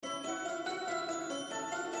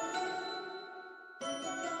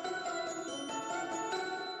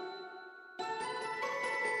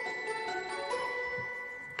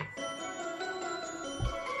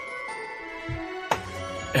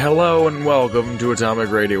Hello and welcome to Atomic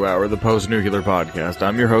Radio Hour, the post-nuclear podcast.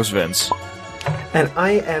 I'm your host, Vince. And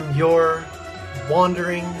I am your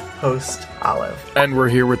wandering host, Olive. And we're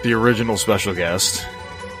here with the original special guest.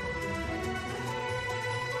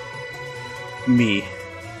 Me.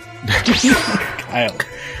 Kyle.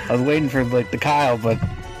 I was waiting for, the Kyle, but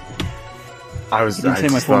I didn't say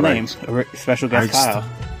my full name. Special guest Kyle.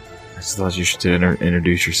 I just thought you should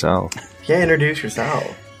introduce yourself. Yeah, introduce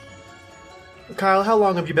yourself. Kyle, how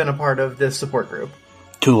long have you been a part of this support group?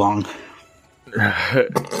 Too long.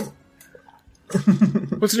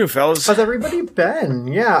 What's new, fellas? How's everybody been?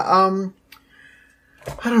 Yeah, I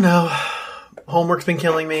don't know. Homework's been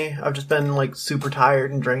killing me. I've just been, super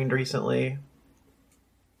tired and drained recently.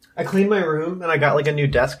 I cleaned my room, and I got, a new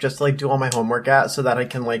desk just to, do all my homework at so that I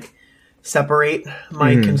can, separate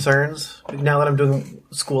my concerns now that I'm doing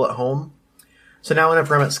school at home. So now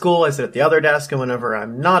whenever I'm at school, I sit at the other desk, and whenever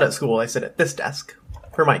I'm not at school, I sit at this desk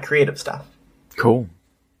for my creative stuff. Cool.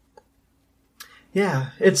 Yeah,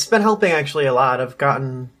 it's been helping actually a lot. I've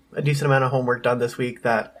gotten a decent amount of homework done this week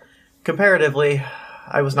that, comparatively,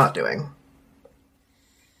 I was not doing.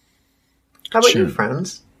 How about you,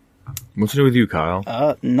 friends? What's new with you,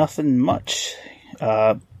 Kyle? Nothing much.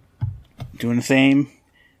 Doing the same.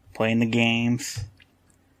 Playing the games.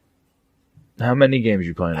 How many games are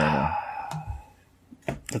you playing right now?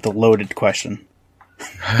 That's a loaded question.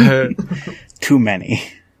 Too many.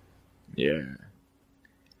 Yeah.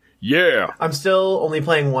 Yeah! I'm still only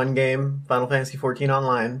playing one game, Final Fantasy XIV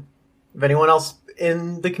Online. If anyone else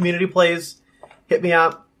in the community plays, hit me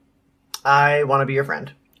up. I want to be your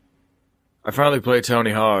friend. I finally played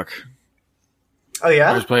Tony Hawk. Oh,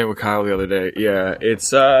 yeah? I was playing with Kyle the other day. Yeah,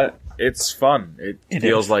 it's fun. It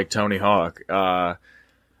feels like Tony Hawk.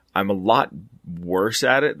 I'm a lot worse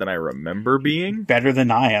at it than I remember being. Better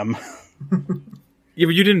than I am. Yeah,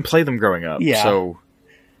 but you didn't play them growing up. Yeah. So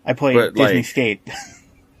I played Disney Skate.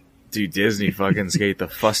 Dude, Disney fucking Skate, the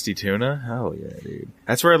Fusty Tuna? Hell yeah, dude.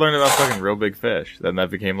 That's where I learned about fucking Real Big Fish. Then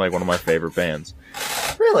that became one of my favorite bands.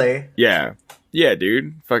 Really? Yeah. Yeah,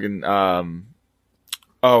 dude. Fucking,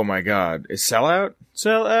 oh my god. Is Sell Out?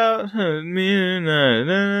 Sell out.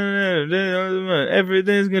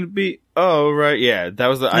 Everything's gonna be alright. Yeah, that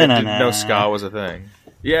was I didn't know ska was a thing.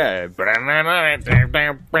 Yeah. Yeah.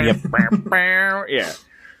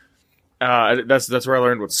 That's where I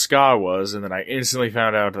learned what ska was, and then I instantly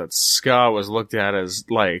found out that ska was looked at as,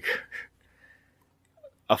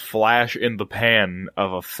 a flash in the pan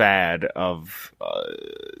of a fad of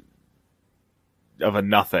a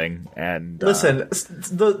nothing, and... Listen,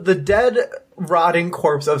 the dead, rotting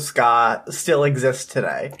corpse of ska still exists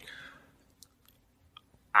today.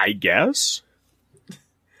 I guess?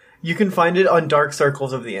 You can find it on dark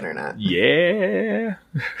circles of the internet. Yeah.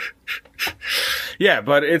 Yeah,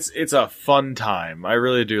 but it's a fun time. I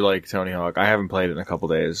really do like Tony Hawk. I haven't played it in a couple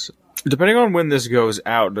days. Depending on when this goes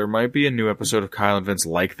out, there might be a new episode of Kyle and Vince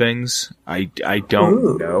Like Things. I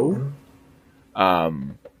don't know.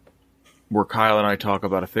 Where Kyle and I talk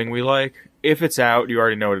about a thing we like. If it's out, you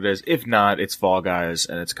already know what it is. If not, it's Fall Guys,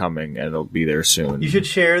 and it's coming, and it'll be there soon. You should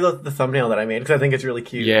share the thumbnail that I made, because I think it's really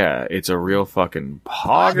cute. Yeah, it's a real fucking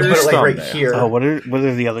poggers put it, thumbnail. right here. Oh, what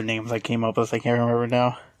are the other names I came up with? I can't remember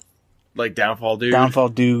now. Downfall Dude? Downfall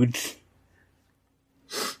Dudes.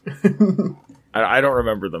 I don't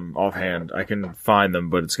remember them offhand. I can find them,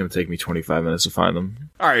 but it's going to take me 25 minutes to find them.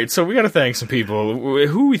 All right, so we got to thank some people.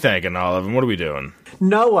 Who are we thanking, Olive, and what are we doing?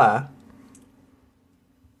 Noah.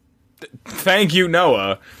 Thank you,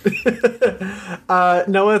 Noah.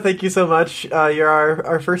 Noah, thank you so much. You're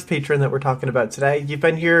our first patron that we're talking about today. You've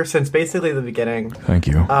been here since basically the beginning. Thank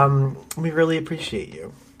you. We really appreciate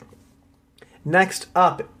you. Next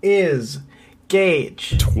up is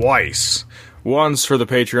Gage. Twice. Once for the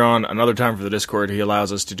Patreon, another time for the Discord. He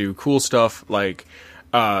allows us to do cool stuff like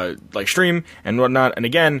stream and whatnot. And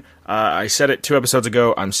again, I said it 2 episodes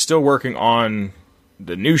ago, I'm still working on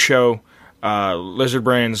the new show, Lizard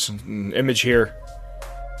Brains, image here.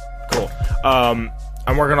 Cool.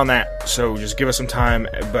 I'm working on that, so just give us some time.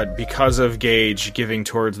 But because of Gage giving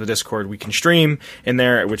towards the Discord, we can stream in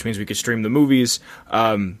there, which means we can stream the movies.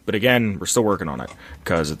 But again, we're still working on it,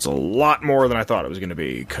 because it's a lot more than I thought it was going to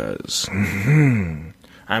be, because I'm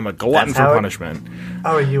a glutton for punishment.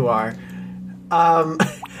 Oh, you are.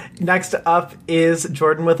 Next up is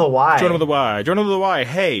Jordan with a Y. Jordan with a Y. Jordan with a Y.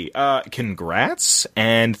 Hey, congrats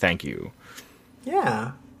and thank you.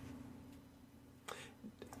 Yeah.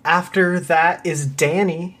 After that is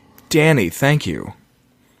Danny. Danny, thank you.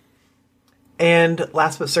 And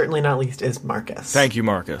last but certainly not least is Marcus. Thank you,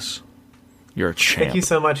 Marcus. You're a champ. Thank you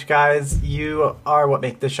so much, guys. You are what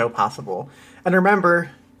make this show possible. And remember,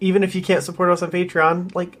 even if you can't support us on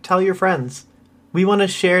Patreon, like, tell your friends. We want to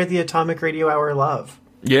share the Atomic Radio Hour love.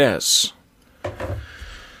 Yes.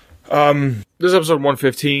 This is episode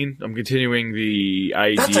 115. I'm continuing the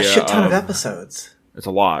idea. That's a shit ton of episodes. It's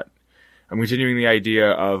a lot. I'm continuing the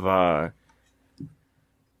idea of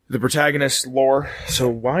the protagonist lore. So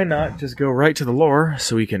why not just go right to the lore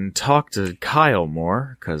so we can talk to Kyle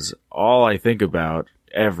more? Because all I think about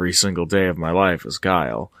every single day of my life is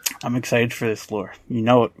Kyle. I'm excited for this lore. You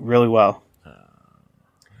know it really well.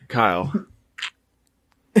 Kyle.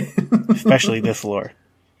 Especially this lore.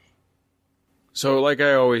 So, like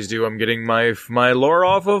I always do, I'm getting my lore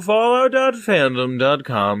off of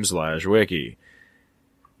fallout.fandom.com/wiki.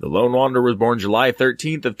 The Lone Wanderer was born July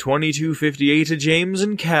 13th of 2258 to James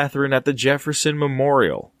and Catherine at the Jefferson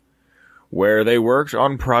Memorial. Where they worked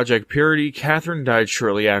on Project Purity, Catherine died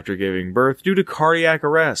shortly after giving birth due to cardiac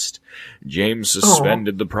arrest. James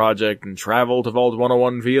suspended the project and traveled to Vault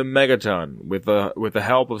 101 via Megaton with the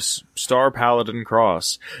help of Star Paladin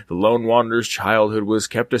Cross. The Lone Wanderer's childhood was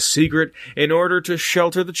kept a secret in order to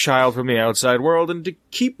shelter the child from the outside world and to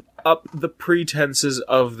keep up the pretenses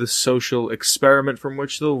of the social experiment from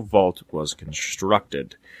which the vault was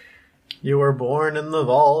constructed. You were born in the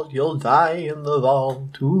vault, you'll die in the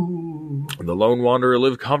vault too. The Lone Wanderer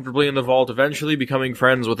lived comfortably in the vault, eventually becoming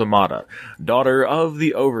friends with Amata, daughter of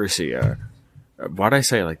the Overseer. Why'd I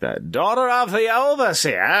say it like that? Daughter of the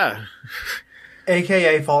Overseer?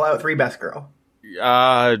 AKA Fallout 3 Best Girl.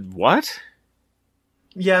 What?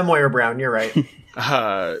 Yeah, Moira Brown, you're right.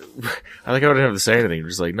 I think I wouldn't have to say anything.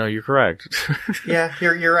 Just like, no, you're correct. Yeah,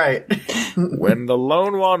 you're right. When the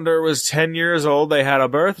Lone Wanderer was 10 years old, they had a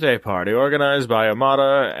birthday party organized by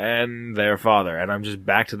Amata and their father. And I'm just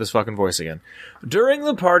back to this fucking voice again. During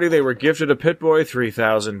the party, they were gifted a Pip-Boy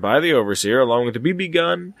 3000 by the Overseer, along with a BB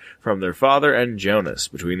gun from their father and Jonas.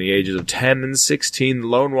 Between the ages of 10 and 16, the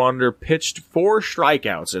Lone Wanderer pitched 4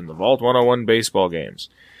 strikeouts in the Vault 101 baseball games,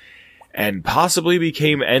 and possibly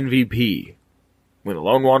became MVP. When the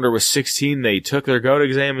Lone Wanderer was 16, they took their GOAT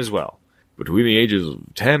exam as well. Between the ages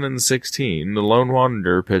of 10 and 16, the Lone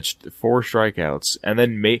Wanderer pitched 4 strikeouts, and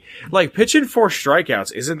then pitching 4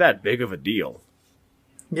 strikeouts isn't that big of a deal.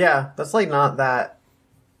 Yeah, that's like not that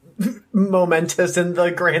momentous in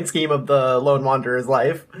the grand scheme of the Lone Wanderer's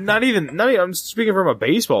life. Not even, I'm speaking from a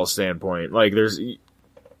baseball standpoint. Like,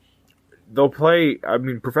 they'll play,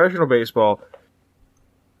 professional baseball,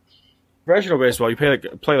 you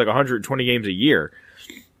play like 120 games a year.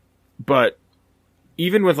 But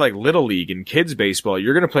even with like Little League and kids baseball,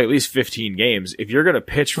 you're going to play at least 15 games. If you're going to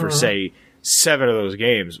pitch for, say, 7 of those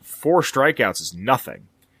games, 4 strikeouts is nothing.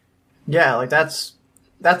 Yeah, like that's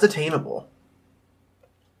attainable.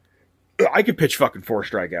 I could pitch fucking 4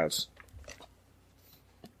 strikeouts.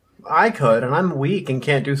 I could, and I'm weak and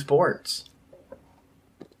can't do sports.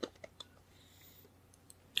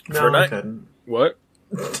 No, I couldn't. What?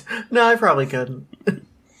 No, I probably couldn't.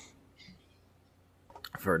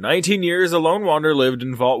 For 19 years, the Lone Wanderer lived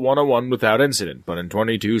in Vault 101 without incident, but in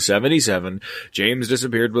 2277, James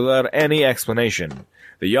disappeared without any explanation.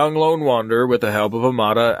 The young Lone Wanderer, with the help of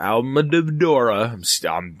Amata Almadora,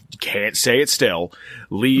 can't say it still,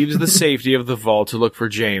 leaves the safety of the vault to look for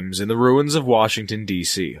James in the ruins of Washington,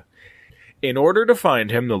 D.C. In order to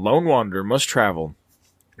find him, the Lone Wanderer must travel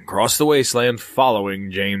across the wasteland following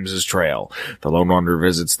James's trail. The Lone Wanderer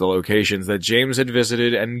visits the locations that James had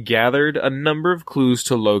visited and gathered a number of clues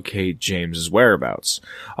to locate James's whereabouts.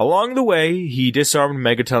 Along the way, he disarmed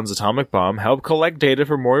Megaton's atomic bomb, helped collect data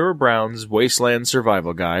for Moira Brown's Wasteland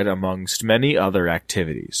Survival Guide, amongst many other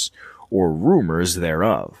activities, or rumors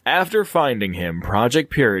thereof. After finding him, Project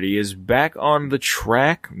Purity is back on the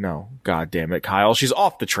track. No, god damn it, Kyle, she's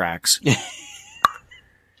off the tracks.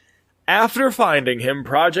 After finding him,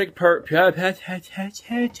 Third time's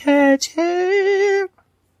a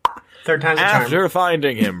charm. After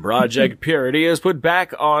finding him, Project Purity is put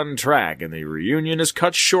back on track, and the reunion is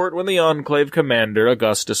cut short when the Enclave commander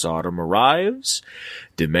Augustus Autumn arrives,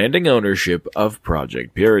 demanding ownership of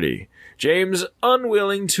Project Purity. James,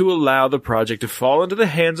 unwilling to allow the project to fall into the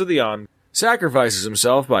hands of the Enclave, sacrifices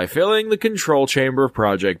himself by filling the control chamber of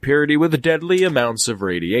Project Purity with deadly amounts of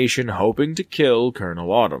radiation, hoping to kill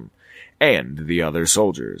Colonel Autumn and the other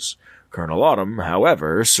soldiers. Colonel Autumn,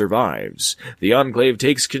 however, survives. The Enclave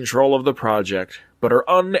takes control of the project, but are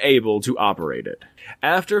unable to operate it.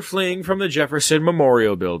 After fleeing from the Jefferson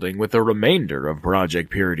Memorial Building with the remainder of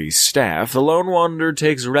Project Purity's staff, the Lone Wanderer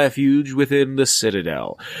takes refuge within the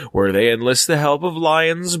Citadel, where they enlist the help of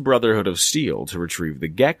Lion's Brotherhood of Steel to retrieve the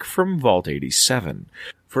Gek from Vault 87.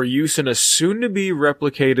 for use in a soon-to-be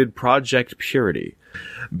replicated Project Purity.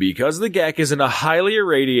 Because the Gek is in a highly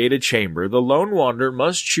irradiated chamber, the Lone Wanderer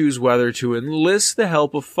must choose whether to enlist the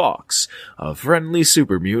help of Fox, a friendly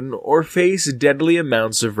super mutant, or face deadly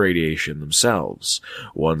amounts of radiation themselves.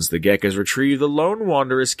 Once the Gek is retrieved, the Lone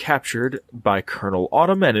Wanderer is captured by Colonel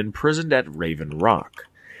Autumn and imprisoned at Raven Rock.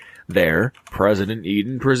 There, President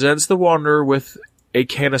Eden presents the Wanderer with a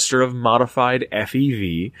canister of modified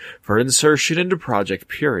FEV for insertion into Project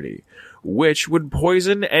Purity, which would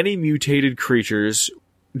poison any mutated creatures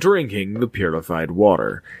drinking the purified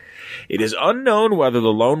water. It is unknown whether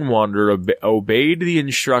the Lone Wanderer obeyed the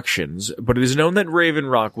instructions, but it is known that Raven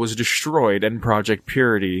Rock was destroyed and Project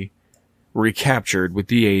Purity recaptured with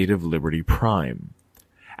the aid of Liberty Prime.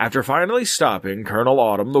 After finally stopping Colonel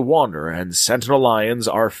Autumn, the Wanderer and Sentinel Lions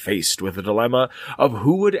are faced with the dilemma of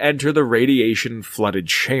who would enter the radiation-flooded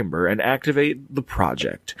chamber and activate the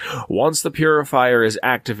project. Once the purifier is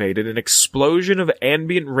activated, an explosion of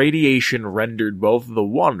ambient radiation rendered both the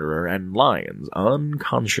Wanderer and Lions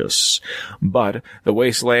unconscious. But the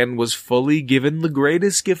wasteland was fully given the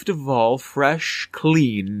greatest gift of all, fresh,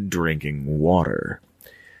 clean drinking water.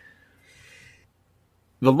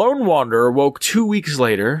 The Lone Wanderer woke 2 weeks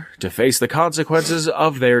later to face the consequences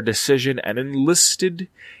of their decision and enlisted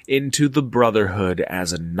into the Brotherhood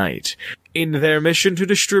as a knight, in their mission to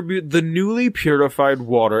distribute the newly purified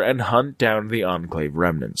water and hunt down the Enclave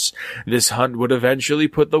remnants. This hunt would eventually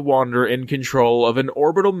put the Wanderer in control of an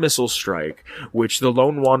orbital missile strike, which the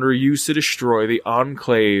Lone Wanderer used to destroy the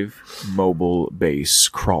Enclave mobile base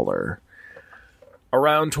crawler.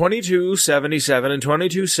 Around 2277 and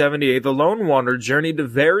 2278, the Lone Wanderer journeyed to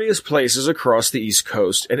various places across the East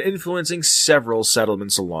Coast and influencing several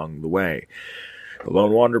settlements along the way. The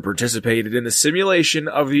Lone Wanderer participated in the simulation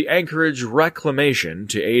of the Anchorage Reclamation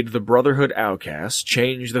to aid the Brotherhood outcasts,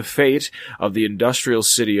 change the fate of the industrial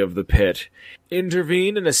city of the Pit,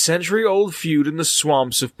 intervene in a century-old feud in the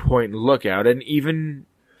swamps of Point Lookout, and even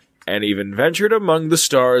ventured among the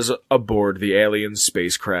stars aboard the alien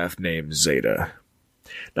spacecraft named Zeta.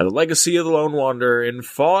 Now, the legacy of the Lone Wanderer in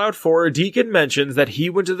Fallout 4, Deacon mentions that he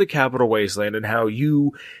went to the Capital Wasteland and how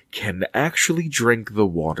you can actually drink the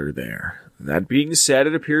water there. That being said,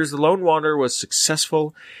 it appears the Lone Wanderer was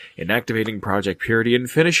successful in activating Project Purity and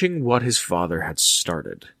finishing what his father had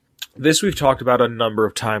started. This we've talked about a number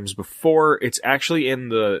of times before. It's actually in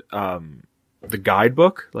the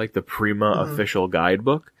guidebook, like the Prima official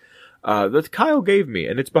guidebook, that Kyle gave me,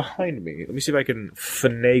 and it's behind me. Let me see if I can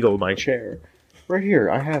finagle my chair. Right here,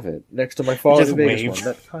 I have it next to my Fallout Vegas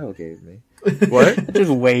one that Kyle gave me. What? I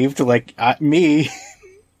just waved like me.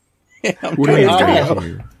 What do you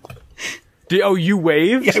mean? Oh, you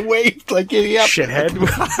waved? Yeah, I waved like yep. Shithead.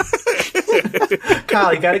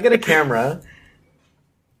 Kyle, you gotta get a camera.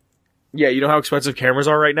 Yeah, you know how expensive cameras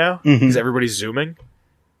are right now? Because everybody's zooming.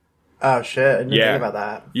 Oh shit, I didn't think about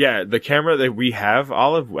that. Yeah, the camera that we have,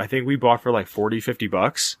 Olive, I think we bought for like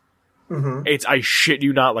 $40-50. It's, I shit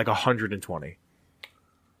you not, like 120.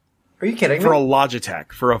 Are you kidding me? For a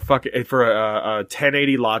Logitech, for a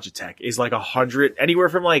 1080 Logitech is like 100, anywhere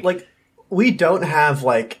from like we don't have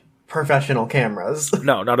like professional cameras.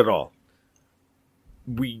 No, not at all.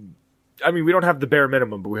 We don't have the bare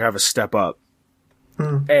minimum, but we have a step up.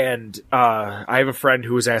 And I have a friend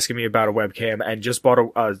who was asking me about a webcam and just bought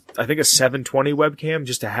I think a 720 webcam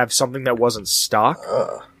just to have something that wasn't stock.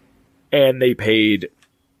 And they paid,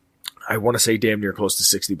 I want to say, damn near close to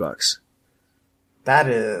 $60. That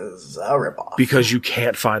is a ripoff. Because you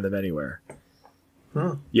can't find them anywhere.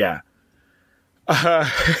 Yeah.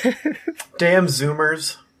 Damn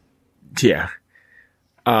Zoomers. Yeah.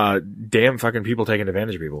 Damn fucking people taking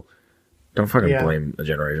advantage of people. Don't fucking blame the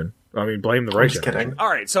generation. I mean, blame the right generation. Kidding.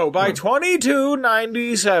 Alright, so by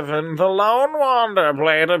 2297, the Lone Wanderer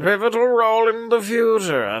played a pivotal role in the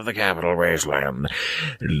future of the Capital Wasteland.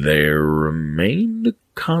 There remained a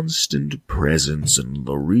constant presence in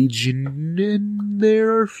the region, and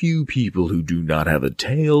there are few people who do not have a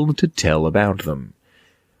tale to tell about them.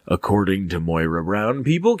 According to Moira Brown,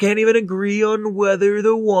 people can't even agree on whether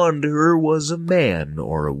the Wanderer was a man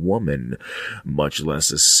or a woman, much less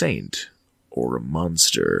a saint or a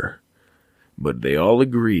monster. But they all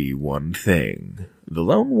agree one thing. The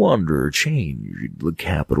Lone Wanderer changed the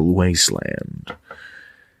Capital Wasteland.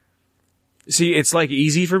 See, it's like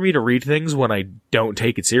easy for me to read things when I don't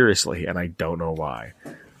take it seriously, and I don't know why.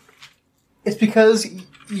 It's because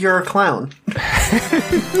you're a clown.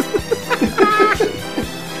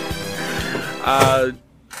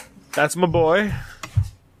 That's my boy.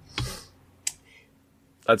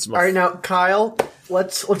 That's my... Alright, now, Kyle,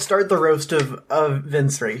 let's start the roast of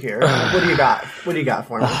Vince right here. What do you got? What do you got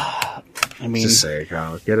for me? I mean, Just say it,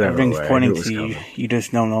 Kyle. Get it out of the everything's way. I pointing knew it was to you. coming. You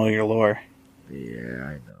just don't know your lore. Yeah,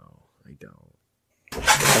 I know. I don't. I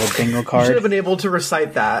have a bingo You should card. have been able to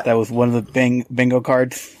recite that. That was one of the bingo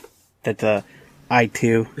cards that I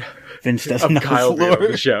too. Vince doesn't know Kyle his being on lore.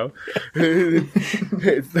 the show.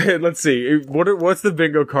 Let's see. What's the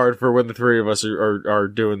bingo card for when the three of us are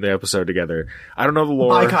doing the episode together? I don't know the lore.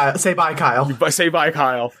 Bye, Kyle. Say bye, Kyle. Say bye,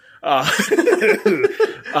 Kyle. I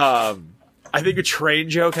think a train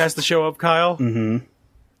joke has to show up, Kyle. Mm-hmm.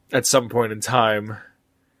 At some point in time.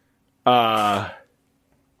 What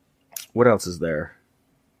else is there?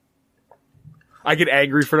 I get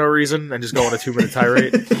angry for no reason and just go on a 2-minute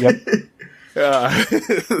tirade. Yep.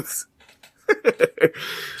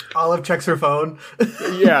 Olive checks her phone.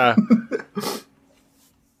 Yeah.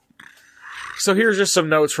 So here's just some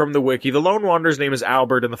notes from the wiki. The Lone Wanderer's name is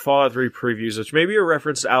Albert in the Fallout 3 previews, which may be a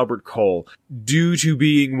reference to Albert Cole, due to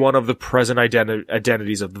being one of the present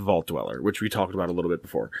identities of the Vault Dweller, which we talked about a little bit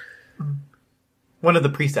before. One of the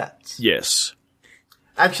presets. Yes.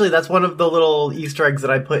 Actually, that's one of the little Easter eggs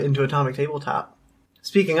that I put into Atomic Tabletop.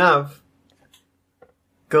 Speaking of,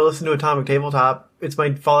 go listen to Atomic Tabletop. It's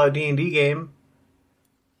my Fallout D&D game.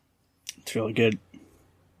 It's really good.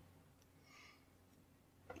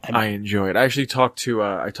 I enjoy it. I actually talked to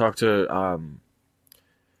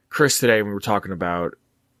Chris today, and we were talking about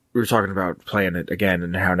playing it again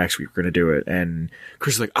and how next week we're going to do it. And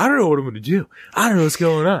Chris is like, I don't know what I'm going to do. I don't know what's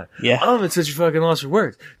going on. Yeah. I'm at such a fucking loss for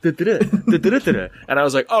words. And I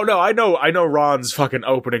was like, oh no, I know Ron's fucking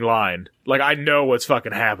opening line. Like, I know what's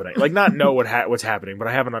fucking happening. Like, not know what's happening, but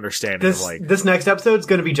I have an understanding of like. This next episode's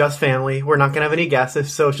going to be just family. We're not going to have any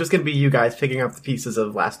guesses, so it's just going to be you guys picking up the pieces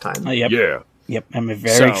of last time. Yep. Yeah. Yep. I'm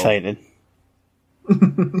very excited.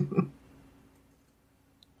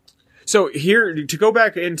 So here, to go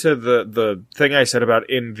back into the thing I said about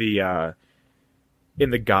in the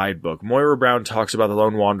guidebook, Moira Brown talks about the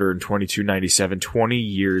Lone Wanderer in 2297, 20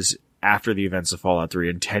 years after the events of Fallout 3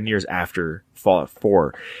 and 10 years after Fallout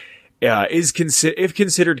 4. If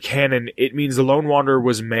considered canon, it means the Lone Wanderer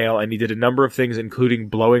was male and he did a number of things, including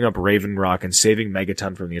blowing up Raven Rock and saving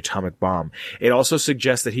Megaton from the atomic bomb. It also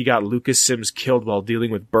suggests that he got Lucas Sims killed while dealing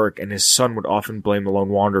with Burke, and his son would often blame the Lone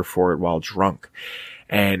Wanderer for it while drunk,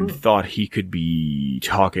 and thought he could be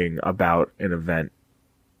talking about an event,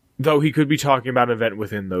 though he could be talking about an event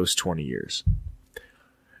within those 20 years.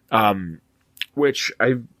 Which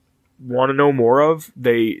I want to know more of.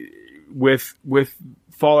 With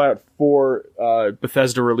Fallout 4,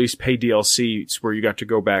 Bethesda released paid DLC where you get to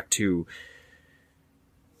go back to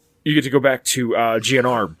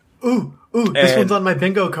GNR. Ooh, this one's on my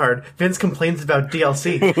bingo card. Vince complains about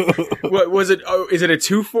DLC. What was it? Oh, is it a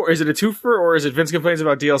twofer? Is it a twofer, or is it Vince complains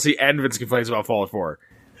about DLC and Vince complains about Fallout 4?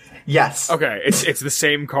 Yes. Okay, it's the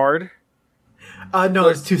same card. No,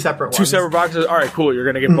 it's two separate ones. Two separate boxes. All right, cool. You're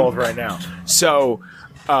gonna get both right now. So,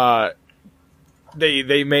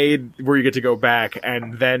 they made where you get to go back,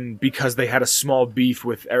 and then because they had a small beef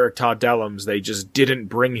with Eric Todd Dellums, they just didn't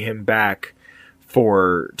bring him back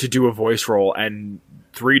to do a voice role, and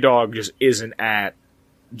Three Dog just isn't at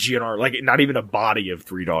GNR. Like, not even a body of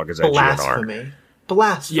Three Dog is at GNR.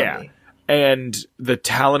 Blasphemy. Yeah. And the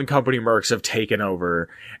Talon Company mercs have taken over,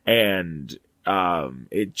 and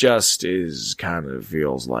it just kind of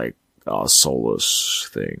feels like a soulless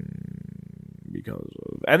thing.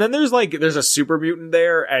 And then there's a super mutant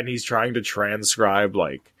there, and he's trying to transcribe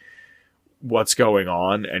like what's going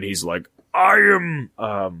on, and he's like,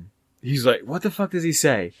 he's like, what the fuck does he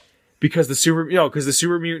say? Because the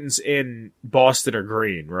super mutants in Boston are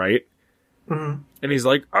green, right? Mm-hmm. And he's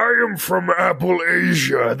like, I am from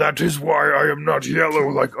Appalachia. That is why I am not yellow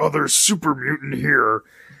like other super mutant here.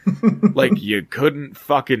 Like, you couldn't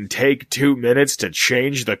fucking take 2 minutes to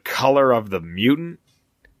change the color of the mutant?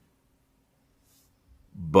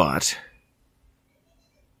 But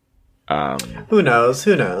Who knows?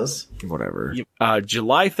 whatever. Yep.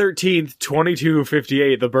 July 13th,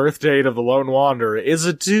 2258, the birth date of the Lone Wanderer, is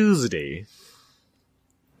a Tuesday.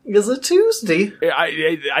 Is it Tuesday?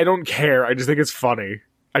 I don't care. I just think it's funny.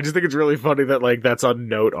 I just think it's really funny that, like, that's a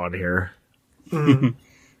note on here.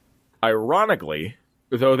 Ironically,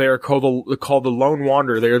 though they are called the Lone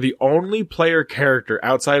Wanderer, they are the only player character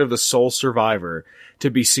outside of the sole survivor to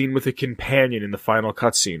be seen with a companion in the final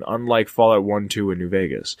cutscene, unlike Fallout 1, 2, and New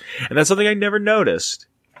Vegas. And that's something I never noticed.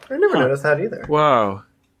 I never noticed that either. Wow.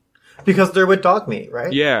 Because they're with dog meat,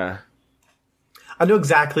 right? Yeah. I know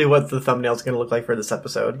exactly what the thumbnail's going to look like for this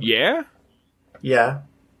episode. Yeah? Yeah.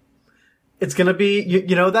 It's going to be,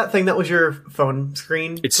 you know that thing that was your phone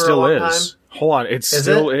screen It for still a long is. time? Hold on, it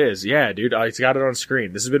still is. Yeah, dude, I got it on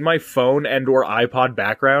screen. This has been my phone and or iPod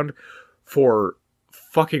background for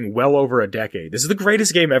fucking well over a decade. This is the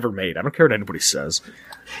greatest game ever made. I don't care what anybody says.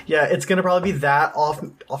 Yeah, it's gonna probably be that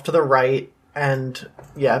off to the right, and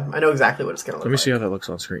yeah, I know exactly what it's gonna look like. Let me see how that looks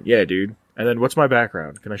on screen. Yeah, dude. And then what's my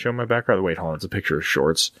background? Can I show my background? Wait, hold on. It's a picture of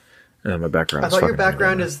shorts. And then my background I thought your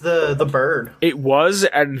background is the bird. It was,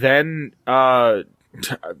 and then Madlib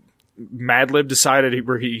decided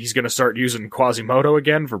he's going to start using Quasimodo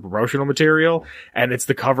again for promotional material, and it's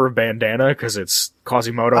the cover of Bandana because it's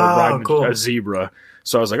Quasimodo riding a zebra.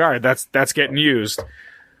 So I was like, all right, that's getting used.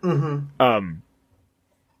 Mm-hmm.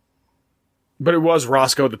 But it was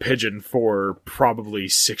Roscoe the Pigeon for probably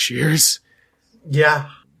 6 years. Yeah.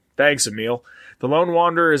 Thanks, Emil. The Lone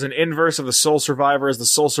Wanderer is an inverse of the Soul Survivor, as the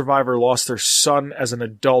Soul Survivor lost their son as an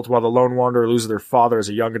adult, while the Lone Wanderer loses their father as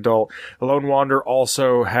a young adult. The Lone Wanderer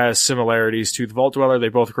also has similarities to the Vault Dweller. They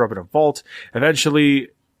both grew up in a vault, eventually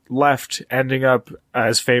left, ending up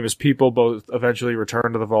as famous people. Both eventually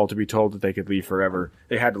returned to the vault to be told that they could leave forever.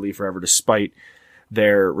 They had to leave forever despite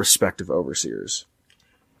their respective overseers.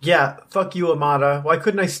 Yeah, fuck you, Amada. Why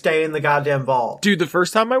couldn't I stay in the goddamn vault? Dude, the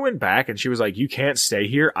first time I went back and she was like, you can't stay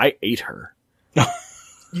here, I ate her.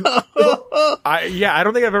 I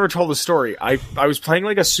don't think I've ever told the story. I was playing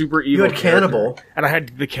like a super evil You had cannibal. And I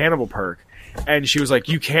had the cannibal perk. And she was like,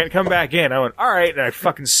 you can't come back in. I went, alright, and I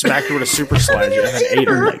fucking smacked her with a super sledge and then ate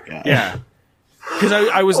her. Yeah. Because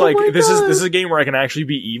I was like, this is a game where I can actually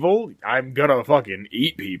be evil. I'm gonna fucking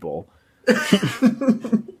eat people. Do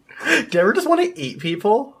you ever just want to eat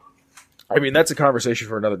people? I mean, that's a conversation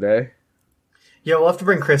for another day. Yeah, we'll have to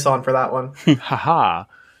bring Chris on for that one. Haha.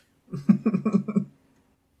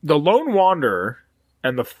 The Lone Wanderer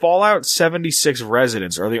and the Fallout 76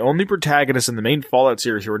 residents are the only protagonists in the main Fallout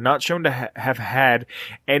series who are not shown to have had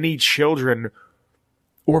any children,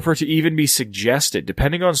 or for it to even be suggested.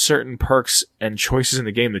 Depending on certain perks and choices in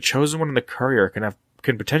the game, the Chosen One and the Courier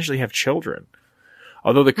can potentially have children.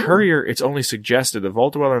 Although the Courier, it's only suggested, the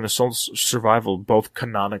Vault Dweller and the Soul Survival both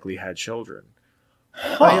canonically had children.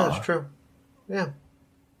 Oh, yeah, that's true. Yeah.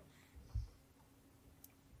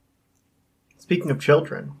 Speaking of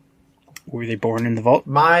children. Were they born in the vault?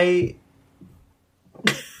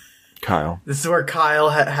 Kyle. This is where Kyle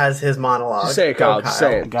has his monologue. Just say it, Kyle. Just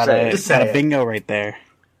say it. Got a bingo right there.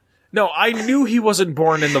 No, I knew he wasn't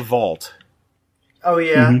born in the vault. Oh,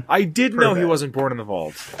 yeah? Mm-hmm. I did know he wasn't born in the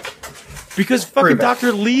vault. Because fucking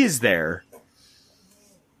Dr. Lee is there.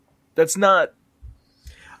 That's not...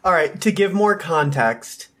 Alright, to give more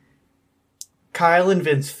context, Kyle and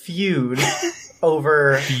Vince feud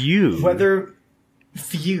over... Feud?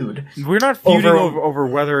 Feud. We're not feuding over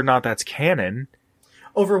whether or not that's canon.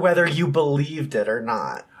 Over whether you believed it or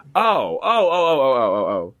not.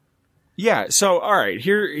 Oh. Yeah, so, alright,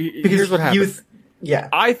 here's what happened.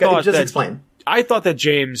 Explain. I thought that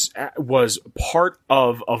James was part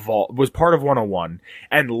of a vault, was part of 101,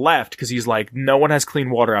 and left because he's like, no one has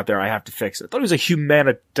clean water out there, I have to fix it. I thought he was a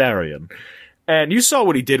humanitarian. And you saw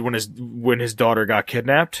what he did when his daughter got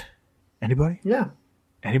kidnapped. Anybody? Yeah.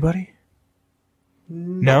 Anybody?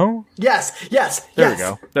 No? Yes. There we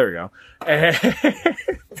go.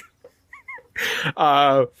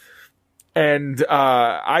 And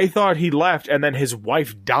I thought he left, and then his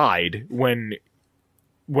wife died when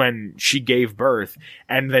she gave birth,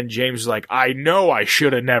 and then James was like, I know I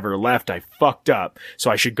should have never left, I fucked up, so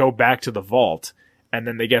I should go back to the vault. And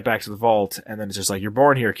then they get back to the vault, and then it's just like, you're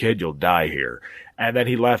born here, kid, you'll die here. And then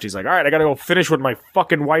he left, he's like, alright, I gotta go finish what my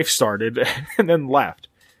fucking wife started, and then left.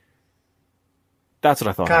 That's what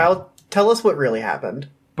I thought. Kyle, tell us what really happened.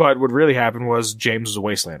 But what really happened was James was a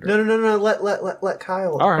wastelander. No, let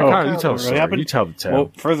Kyle. Alright, Kyle, you tell the story. You tell the tale.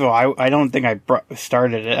 Well, first of all, I don't think I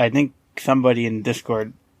started it. I think somebody in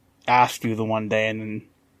Discord asked you the one day, and then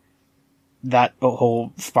that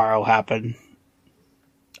whole spiral happened.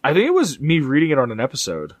 I think it was me reading it on an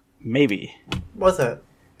episode. Maybe. Was it?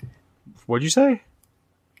 What'd you say?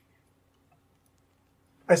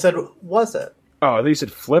 I said, was it? Oh, I thought you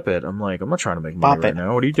said flip it. I'm like, I'm not trying to make money right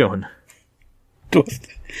now. What are you doing? Twist.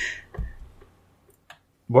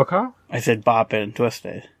 What, Kyle? I said bop it and twist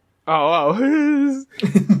it. Oh.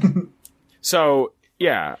 So,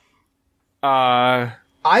 yeah. I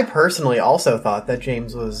personally also thought that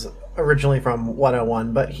James was originally from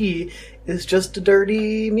 101, but he is just a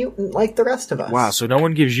dirty mutant like the rest of us. Wow, so no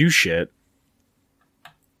one gives you shit.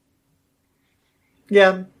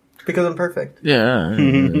 Yeah, because I'm perfect. Yeah.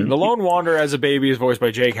 The Lone Wanderer as a baby is voiced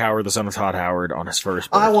by Jake Howard, the son of Todd Howard, on his first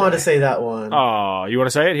birthday. I want to say that one. Oh, you want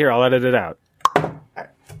to say it? Here, I'll edit it out. Right.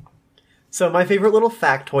 So my favorite little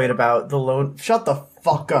factoid about the Lone... Shut the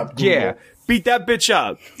fuck up, Google. Yeah. Beat that bitch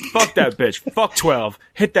up. Fuck that bitch. Fuck 12.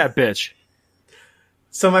 Hit that bitch.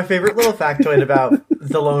 So my favorite little factoid about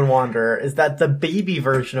The Lone Wanderer is that the baby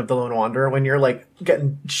version of The Lone Wanderer, when you're like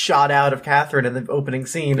getting shot out of Catherine in the opening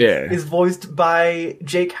scene, is voiced by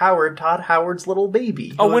Jake Howard, Todd Howard's little baby,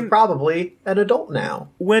 who is probably an adult now.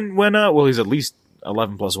 Well, he's at least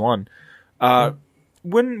 11 plus 1.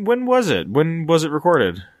 When was it? When was it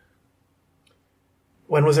recorded?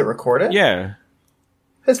 When was it recorded? Yeah.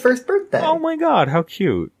 His first birthday. Oh my god, how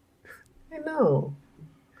cute. I know.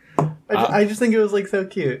 I just think it was like so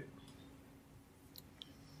cute.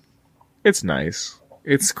 It's nice.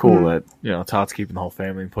 It's cool that, Todd's keeping the whole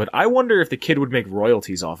family input. I wonder if the kid would make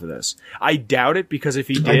royalties off of this. I doubt it, because if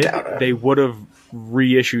he did, they would have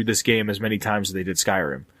reissued this game as many times as they did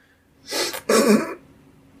Skyrim.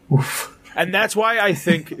 Oof. And that's why I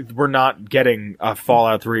think we're not getting a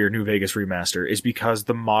Fallout 3 or New Vegas remaster, is because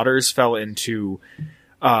the modders fell into,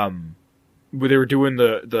 where they were doing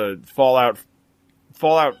the Fallout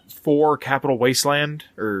 4 Capital Wasteland,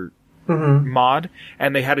 or mod,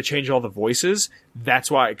 and they had to change all the voices. That's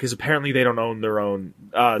why, because apparently they don't own their own,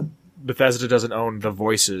 Bethesda doesn't own the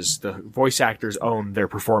voices. The voice actors own their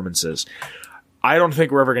performances. I don't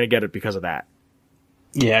think we're ever going to get it because of that.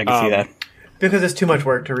 Yeah, I can see that. Because it's too much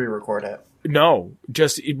work to re-record it. No,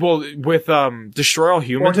 with Destroy All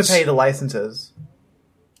Humans, or to pay the licenses.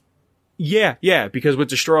 Yeah, because with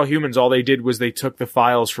Destroy All Humans, all they did was they took the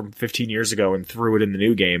files from 15 years ago and threw it in the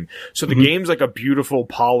new game. So the game's like a beautiful,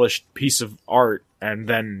 polished piece of art, and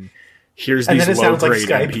then here's these low-grade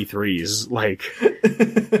MP3s.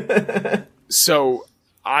 So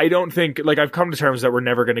I don't think, I've come to terms that we're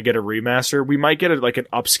never going to get a remaster. We might get an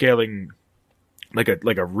upscaling, like a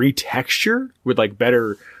retexture with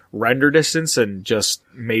better render distance, and just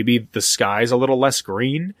maybe the sky's a little less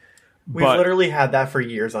green. We've literally had that for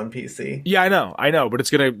years on PC. Yeah, I know, but it's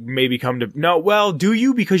gonna maybe come to... No, well, do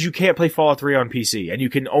you? Because you can't play Fallout 3 on PC, and you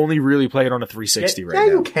can only really play it on a 360 right now.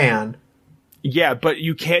 Yeah, you can. Yeah, but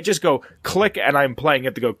you can't just go, click, and I'm playing. You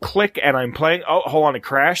have to go, click, and I'm playing. Oh, hold on, it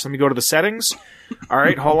crashed. Let me go to the settings. All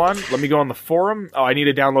right, hold on. Let me go on the forum. Oh, I need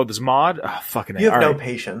to download this mod. Oh, fucking You have no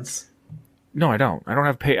patience. No, I don't. I don't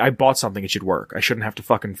have I bought something, it should work. I shouldn't have to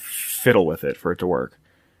fucking fiddle with it for it to work.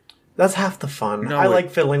 That's half the fun. No, I like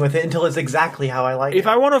fiddling with it until it's exactly how I like it. If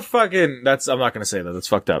I want to fucking... I'm not going to say that. That's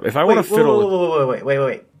fucked up. If I want to fiddle...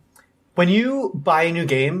 Wait. When you buy a new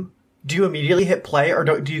game, do you immediately hit play, or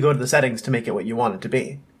do you go to the settings to make it what you want it to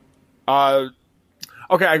be?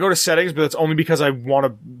 Okay, I go to settings, but that's only because I want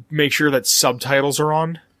to make sure that subtitles are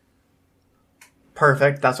on.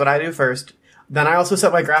 Perfect. That's what I do first. Then I also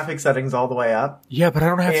set my graphics settings all the way up. Yeah, but I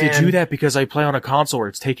don't have to do that because I play on a console where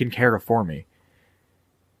it's taken care of for me.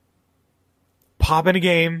 Pop in a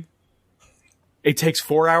game. It takes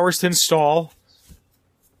 4 hours to install.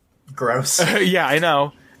 Gross. Yeah, I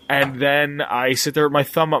know. And then I sit there with my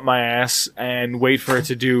thumb up my ass and wait for it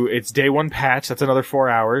to do its day one patch. That's another 4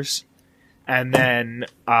 hours. And then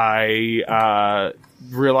I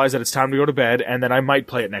realize that it's time to go to bed, and then I might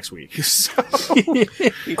play it next week. So.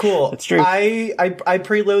 Cool. That's true. I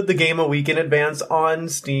preload the game a week in advance on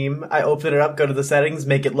Steam. I open it up, go to the settings,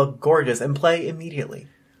 make it look gorgeous, and play immediately.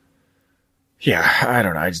 Yeah, I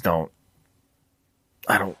don't know. I just don't.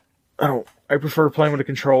 I don't. I prefer playing with a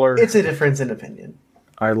controller. It's a difference in opinion.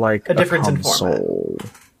 I like a difference console. in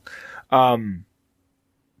format.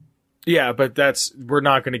 Yeah, but we're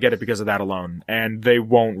not going to get it because of that alone, and they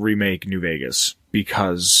won't remake New Vegas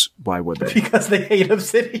because why would they? Because they hate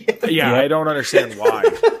Obsidian. Yeah, I don't understand why.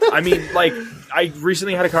 I mean, I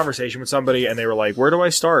recently had a conversation with somebody, and they were like, "Where do I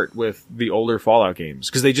start with the older Fallout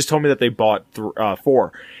games?" Because they just told me that they bought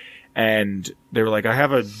 4. And they were like, I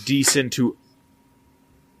have a decent to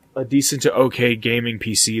okay gaming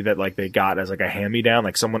PC that they got as a hand-me-down.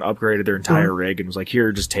 Someone upgraded their entire rig and was like,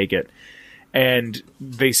 here, just take it. And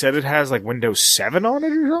they said it has Windows 7 on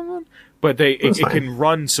it or something, but it can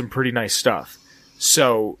run some pretty nice stuff.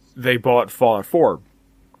 So they bought Fallout 4,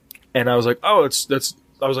 and I was like, oh,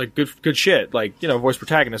 I was like, good shit, voice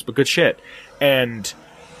protagonist, but good shit. And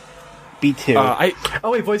B2.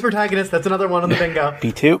 Wait, voice protagonist. That's another one on the bingo.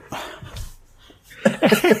 B2.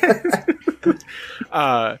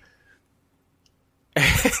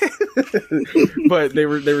 But they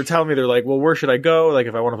were telling me, they're like, well, where should I go?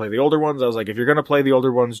 If I want to play the older ones, I was like, if you're going to play the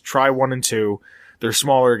older ones, try 1 and 2. They're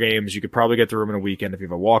smaller games. You could probably get through them in a weekend if you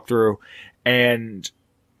have a walkthrough. And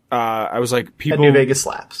I was like, people. And New Vegas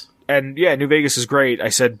slaps. And yeah, New Vegas is great. I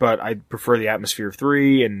said, but I prefer the atmosphere of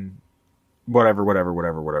 3 and. Whatever. I don't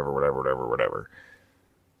remember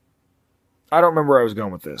where I was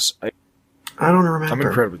going with this. I don't remember. I'm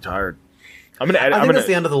incredibly tired. I think that's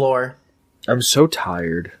the end of the lore. I'm so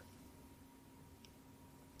tired.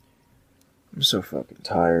 I'm so fucking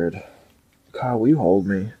tired. Kyle, will you hold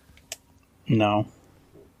me? No.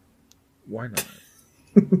 Why not?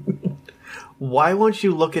 Why won't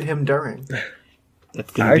you look at him during?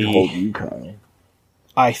 That's gonna I'd hold be you, Kyle.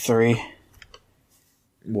 I3.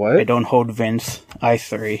 What? I don't hold Vince.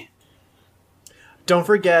 I3. Don't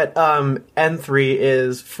forget, N3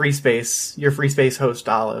 is Free Space, your Free Space host,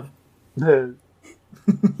 Olive. All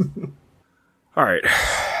right.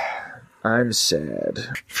 I'm sad.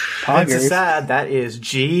 That's Poggers. sad. That is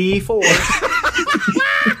G4.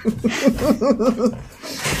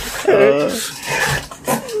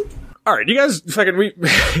 All right, you guys, fucking,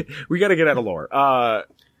 we got to get out of lore.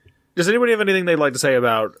 Does anybody have anything they'd like to say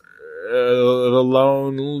about the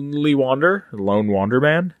Lone Wander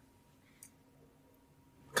Man?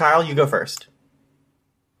 Kyle, you go first.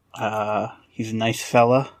 He's a nice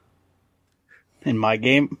fella. In my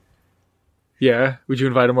game. Yeah. Would you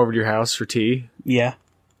invite him over to your house for tea? Yeah.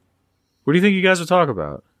 What do you think you guys would talk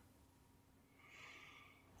about?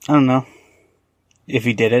 I don't know. If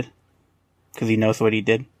he did it. Because he knows what he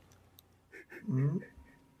did.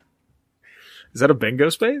 Is that a bingo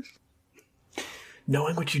space?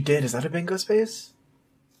 Knowing what you did, is that a bingo space?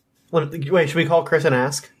 Wait, should we call Chris and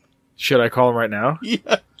ask? Should I call him right now?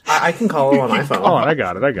 Yeah. I can call him on my phone. Oh, I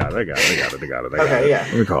got it. Okay, yeah.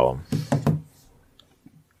 Let me call him.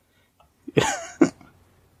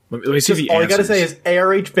 Let me see the All you gotta answers. say is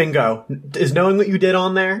ARH bingo. Is knowing what you did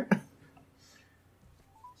on there?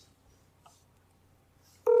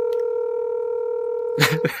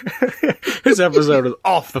 This episode is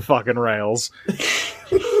off the fucking rails.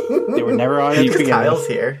 They were never on it Because together. Kyle's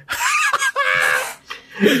here.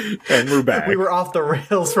 And we're back. We were off the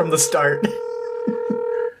rails from the start.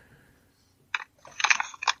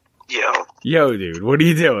 Yo, dude, what are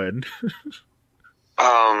you doing?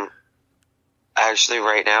 Actually,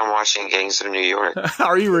 right now I'm watching Gangs of New York.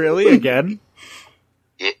 Are you really again?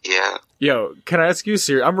 Yeah. Yo, can I ask you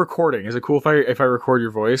serious? I'm recording. Is it cool if I record your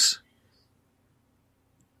voice?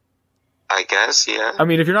 I guess, yeah. I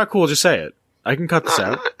mean, if you're not cool, just say it. I can cut this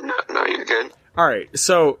out. No, you're good. All right,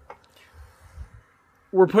 so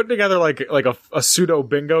we're putting together like a pseudo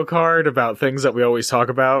bingo card about things that we always talk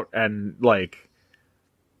about, and like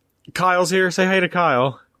Kyle's here. Say hey to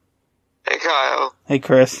Kyle. Hey, Kyle. Hey,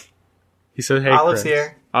 Chris. He said hey. Olive's Chris.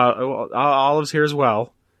 here. Olive's here as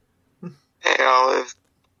well. Hey, Olive.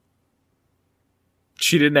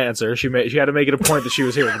 She didn't answer. She had to make it a point that she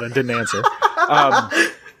was here, but then didn't answer.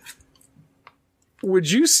 Would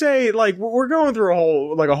you say, like, we're going through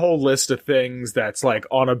a whole list of things that's like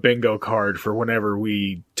on a bingo card for whenever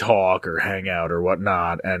we talk or hang out or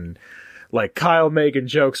whatnot, and like Kyle making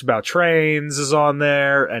jokes about trains is on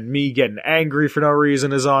there, and me getting angry for no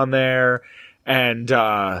reason is on there, and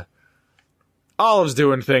Olive's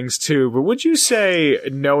doing things too. But would you say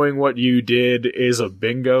knowing what you did is a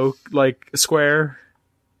bingo like square?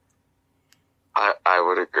 I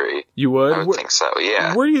would agree. You would? I would think so,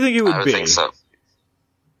 yeah. Where do you think it would I would be? think so.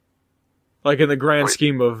 Like in the grand Wait.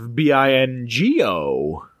 scheme of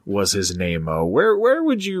Bingo was his name. Where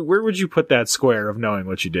would you put that square of knowing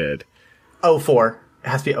what you did? 04. It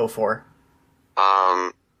has to be 04.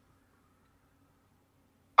 I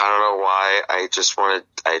don't know why. I just wanted.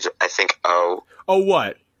 I think O. Oh,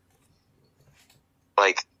 what?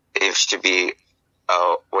 Like it should be.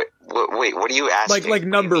 Oh wait. What are you asking? Like What do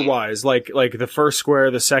you number mean? wise, like the first square,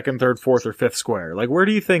 the second, third, fourth, or fifth square. Like where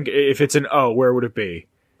do you think if it's an O, where would it be?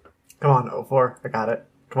 Come on, 04. I got it.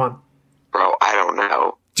 Come on. Bro, I don't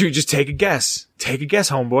know. Dude, just take a guess. Take a guess,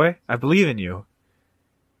 homeboy. I believe in you.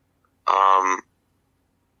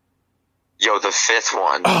 Yo, the fifth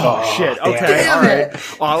one. Oh shit. damn. Okay. Damn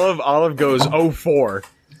All right. Olive goes 04.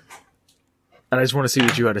 And I just want to see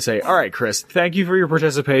what you had to say. All right, Chris. Thank you for your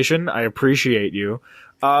participation. I appreciate you.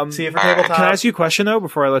 See you for Alright. tabletop. Can I ask you a question though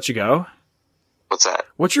before I let you go? What's that?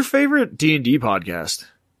 What's your favorite D&D podcast?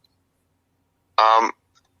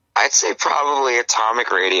 I'd say probably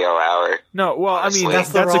Atomic Radio Hour. No, well, I mean Honestly. that's,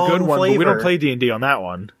 That's the a good wrong one, but we flavor. don't play D&D on that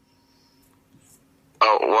one.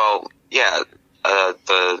 Oh well, yeah.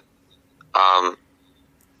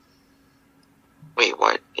 Wait,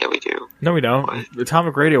 what? Yeah, we do. No, we don't.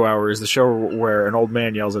 Atomic Radio Hour is the show where an old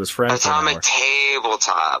man yells at his friends. for an Atomic hour.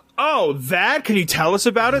 Tabletop. Oh, that? Can you tell us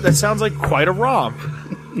about it? That sounds like quite a romp.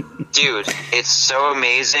 Dude, it's so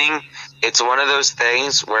amazing. It's one of those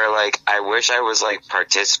things where, like, I wish I was, like,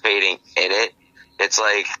 participating in it. It's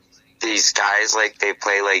like, these guys, like, they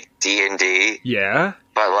play, like, D&D, Yeah?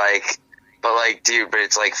 but, dude, but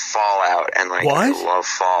it's, like, Fallout, and, like, What? I love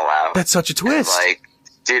Fallout. That's such a And, twist. like,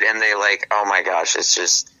 dude, and they, like, oh my gosh, it's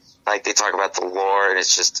just, like, they talk about the lore, and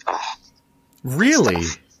it's just, oh, Really?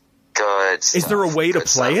 Good Is there a stuff. way to Good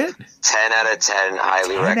play stuff. it? 10 out of 10.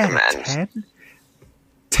 Highly 10 out of recommend. 10?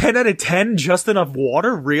 10 out of 10? Just enough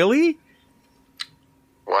water? Really?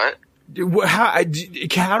 What? How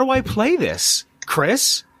do I play this,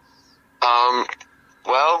 Chris?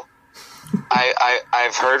 Well,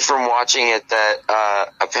 I've heard from watching it that,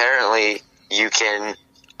 apparently you can,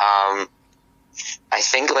 I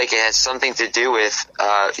think like it has something to do with,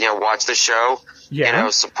 watch the show, Yeah.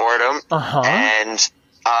 support them. Uh-huh. And,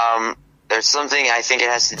 there's something I think it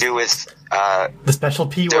has to do with, The special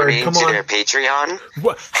P word. donating Come to on. their Patreon.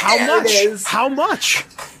 How There much? it is. How much?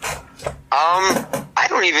 I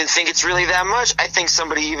don't even think it's really that much. I think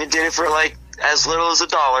somebody even did it for like as little as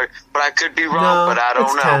 $1, but I could be wrong, but I don't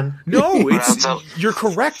it's know. 10. No, Well, you're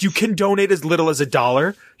correct. You can donate as little as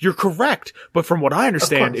 $1. You're correct. But from what I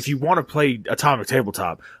understand, course. if you want to play Atomic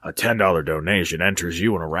Tabletop, a $10 donation enters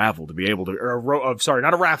you in a raffle to be able to,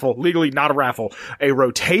 not a raffle, legally not a raffle, a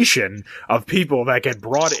rotation of people that get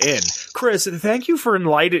brought in. Chris, thank you for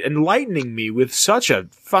enlightening me with such a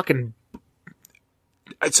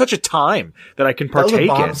time that I can That was a partake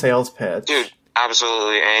bomb in. sales pitch. Dude,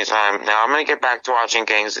 absolutely, anytime. Now I'm gonna get back to watching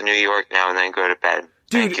Gangs of New York now and then go to bed.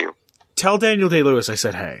 Thank you. Tell Daniel Day-Lewis I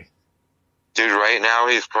said hey. Dude, right now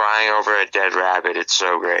he's crying over a dead rabbit. It's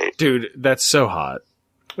so great. Dude, that's so hot.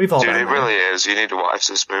 We've all Dude, done it that. really is. You need to watch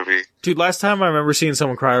this movie. Dude, last time I remember seeing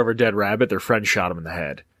someone cry over a dead rabbit, their friend shot him in the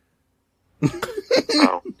head.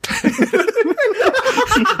 Oh.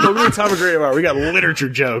 What are we talking great about? We got literature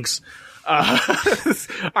jokes.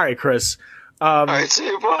 Alright, Chris. Alright, see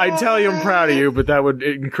you, bye. I'd tell you I'm proud of you, but that would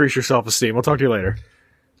increase your self-esteem. I'll talk to you later.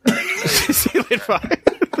 See you later, bye.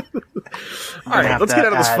 Alright, have let's to get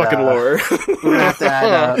out of this add, fucking lore. We're gonna have to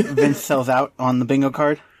add Vince sells out on the bingo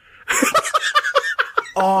card.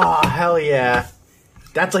 Oh, hell yeah.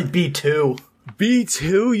 That's like B2.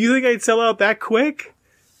 B2? You think I'd sell out that quick?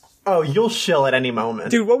 Oh, you'll shill at any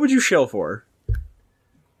moment. Dude, what would you shill for?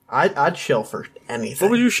 I'd shill for anything.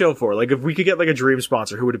 What would you shill for? Like, if we could get, like, a dream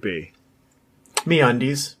sponsor, who would it be?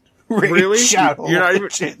 MeUndies. Really? Shadow You're not even-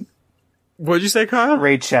 Legends. What'd you say, Kyle?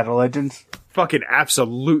 Raid Shadow Legends. Fucking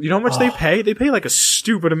absolute. You know how much they pay? They pay like a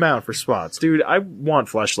stupid amount for spots. Dude, I want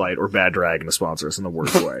Fleshlight or Bad Dragon to sponsor us in the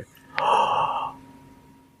worst way. I'm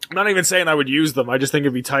not even saying I would use them. I just think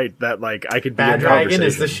it'd be tight that, like, I could be Bad in Dragon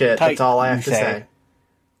is the conversation. shit. Tight, That's all I have you to say. say.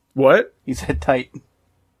 What? You said tight.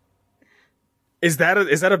 Is that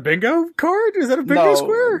a bingo card? Is that a bingo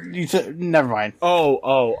square? You said, never mind. Oh.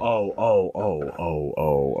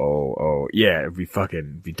 Yeah,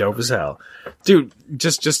 it'd be dope as hell. Dude,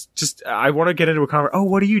 just, I want to get into a conversation. Oh,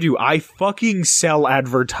 what do you do? I fucking sell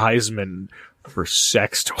advertisement for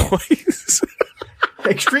sex toys.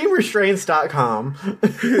 ExtremeRestraints.com.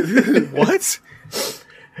 What?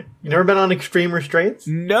 You never been on Extreme Restraints?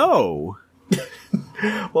 No.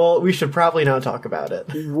 Well, we should probably not talk about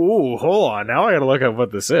it. Ooh, hold on. Now I gotta look up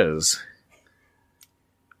what this is.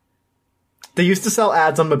 They used to sell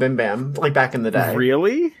ads on Mabim Bam, like back in the day.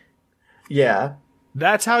 Really? Yeah,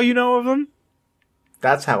 That's how you know of them?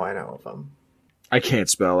 that's how I know of them. I can't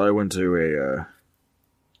spell. I went to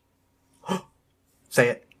Say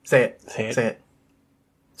it. Say it. Say it. Say it.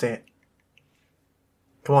 Say it.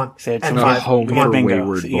 Come on. Say it. N5. home Come for on. Bingo.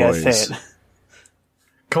 wayward You gotta boys. say it.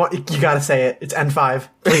 Come on. You gotta say it. It's N5.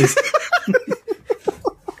 Please.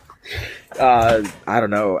 I don't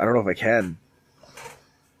know. I don't know if I can.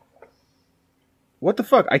 What the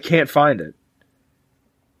fuck? I can't find it.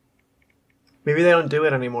 Maybe they don't do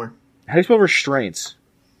it anymore. How do you spell restraints?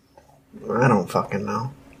 I don't fucking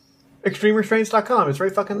know. ExtremeRestraints.com. It's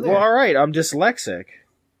right fucking there. Well, alright, I'm dyslexic.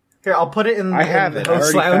 Here, I'll put it in. I have in it. I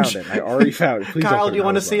Host already Lounge. found it. I already found it. Please don't Kyle, put do it you in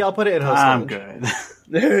want to Host see? I'll put it in Host I'm Lounge.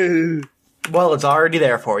 good. Well, it's already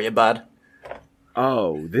there for you, bud.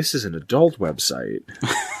 Oh, this is an adult website.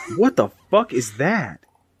 What the fuck is that?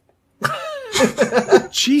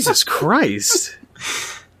 Jesus Christ.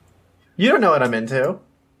 You don't know what I'm into.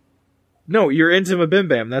 No, you're into Mabim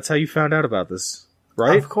Bam. That's how you found out about this,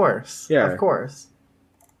 right? Of course. Yeah. Of course.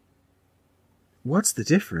 What's the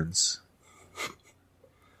difference?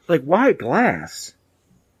 Like, why glass?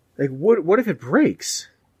 Like, what if it breaks?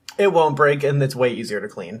 It won't break, and it's way easier to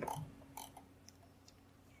clean.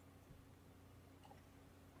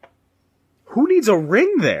 Who needs a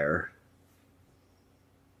ring there?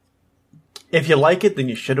 If you like it, then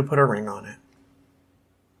you should have put a ring on it.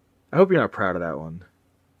 I hope you're not proud of that one.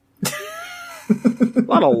 A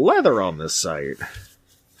lot of leather on this site.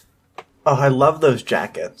 Oh, I love those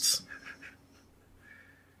jackets.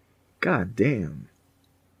 God damn.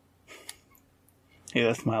 Hey,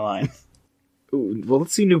 that's my line. Ooh, well,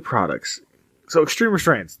 let's see new products. So, Extreme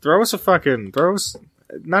Restraints. Throw us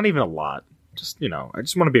not even a lot. Just, I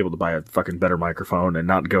just want to be able to buy a fucking better microphone and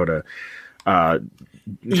not go to,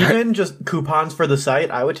 Even just coupons for the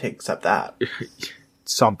site, I would accept that.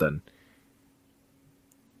 something.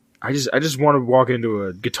 I just want to walk into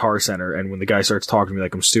a Guitar Center, and when the guy starts talking to me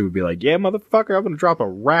like I'm stupid, be like, yeah, motherfucker, I'm gonna drop a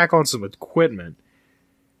rack on some equipment.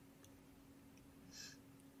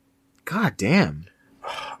 God damn.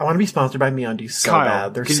 I want to be sponsored by MeUndies so Kyle,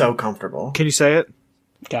 bad. They're so comfortable. Can you say it?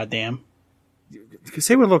 Goddamn. You can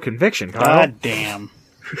say it with a little conviction, Kyle. Goddamn.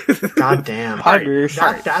 God damn. Partners.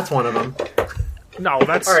 That's one of them. No,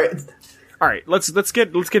 that's All right. all right. Let's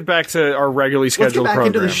get back to our regularly Let's get scheduled back program.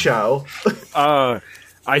 into the show.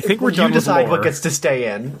 I think we're done You with decide lore. what gets to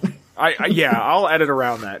stay in. Yeah, I'll edit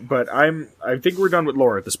around that, but I think we're done with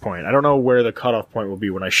lore at this point. I don't know where the cutoff point will be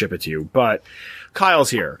when I ship it to you, but Kyle's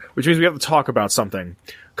here, which means we have to talk about something.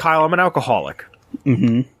 Kyle, I'm an alcoholic.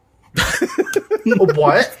 What?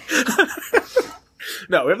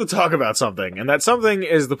 No, we have to talk about something, and that something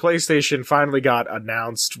is the PlayStation finally got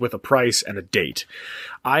announced with a price and a date.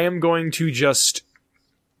 I am going to just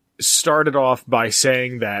start it off by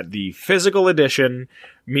saying that the physical edition,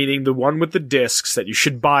 meaning the one with the discs that you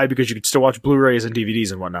should buy because you can still watch Blu-rays and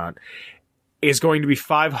DVDs and whatnot, is going to be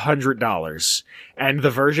 $500, and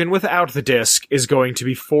the version without the disc is going to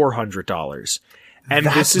be $400. And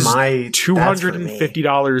That's this is my-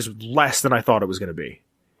 $250 less than I thought it was going to be.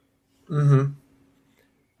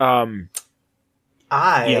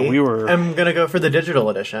 I we were- am going to go for the digital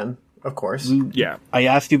edition, of course. Yeah. I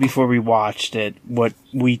asked you before we watched it what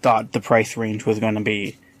we thought the price range was going to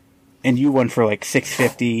be. And you went for like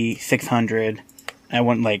 $650, $600. I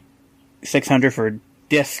went like $600 for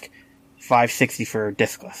disc, $560 for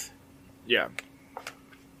discless. Yeah.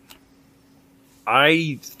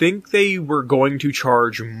 I think they were going to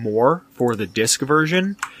charge more for the disc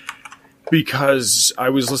version because I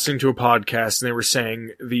was listening to a podcast and they were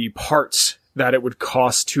saying the parts that it would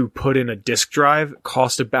cost to put in a disc drive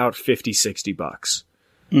cost about $50-$60.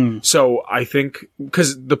 So I think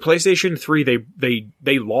because the PlayStation 3,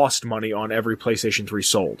 they lost money on every PlayStation 3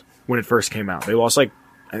 sold when it first came out. They lost I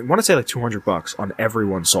want to say $200 on every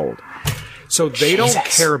one sold. So they don't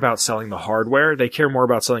care about selling the hardware. They care more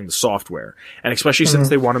about selling the software. And especially since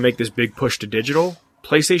they want to make this big push to digital,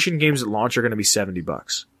 PlayStation games at launch are going to be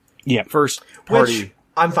 $70. Yeah. First party. Which,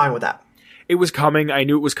 I'm fine with that. It was coming. I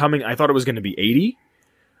knew it was coming. I thought it was going to be 80.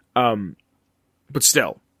 But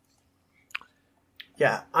still.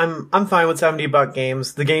 Yeah, I'm fine with $70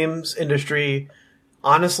 games. The games industry,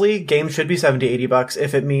 honestly, games should be $70, $80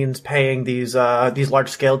 if it means paying these large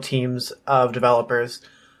scale teams of developers.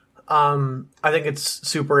 I think it's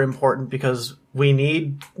super important because we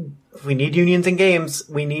need unions in games.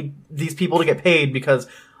 We need these people to get paid because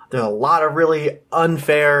there's a lot of really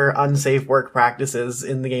unfair, unsafe work practices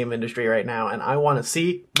in the game industry right now, and I want to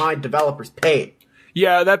see my developers paid.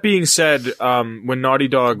 Yeah, that being said, when Naughty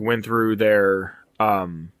Dog went through their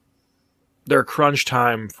crunch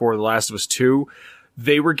time for The Last of Us 2,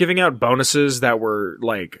 they were giving out bonuses that were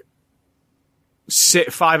like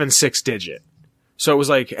 5 and 6 digit. So it was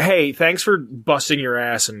like, hey, thanks for busting your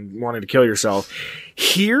ass and wanting to kill yourself.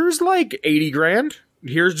 Here's like 80 grand.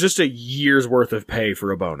 Here's just a year's worth of pay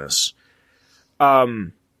for a bonus.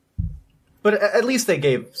 But at least they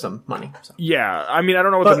gave some money. So. Yeah, I mean, I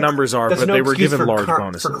don't know what the numbers are, That's but no they were excuse given for large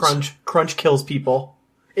bonuses. For crunch kills people.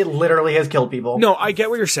 It literally has killed people. No, I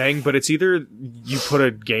get what you're saying, but it's either you put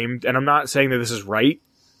a game, and I'm not saying that this is right,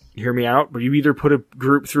 hear me out, but you either put a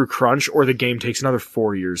group through crunch or the game takes another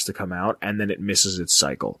 4 years to come out and then it misses its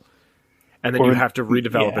cycle. And then you have to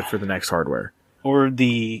redevelop it for the next hardware. Or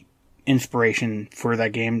the inspiration for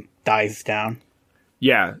that game dies down.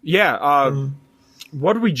 Yeah.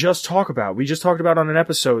 What did we just talk about? We just talked about on an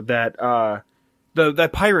episode that that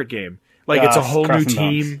pirate game. Like it's a whole new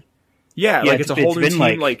team. Yeah, like it's a whole new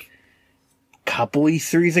team. Like couple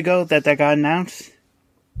E3s ago that got announced.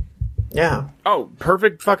 Yeah. Oh,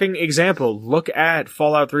 perfect fucking example. Look at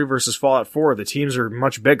Fallout 3 versus Fallout 4. The teams are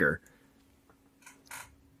much bigger.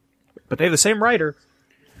 But they have the same writer.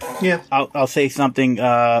 Yeah. I'll say something. It's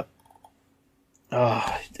that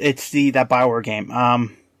Bioware game.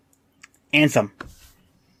 Anthem.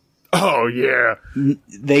 Oh, yeah.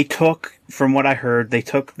 They took, from what I heard,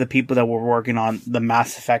 the people that were working on the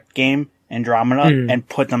Mass Effect game, Andromeda, and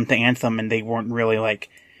put them to Anthem, and they weren't really like...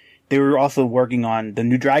 They were also working on the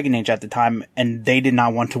new Dragon Age at the time, and they did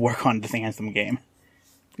not want to work on this Anthem game.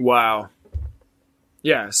 Wow.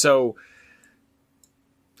 Yeah, so...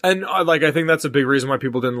 And, I think that's a big reason why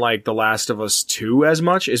people didn't like The Last of Us 2 as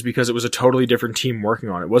much, is because it was a totally different team working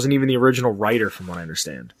on it. It wasn't even the original writer, from what I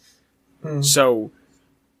understand. So...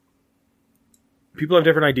 People have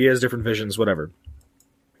different ideas, different visions, whatever.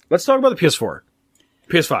 let's talk about the PS4.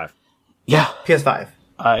 PS5. Yeah. PS5.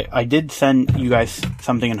 I did send you guys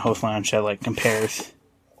something in Host Lounge that like compares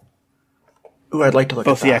Ooh, I'd like to look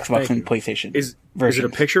both at the that. Xbox and PlayStation. Is it a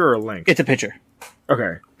versions. picture or a link? It's a picture.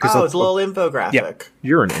 Okay. Oh, it's a little infographic. Yep.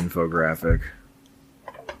 You're an infographic.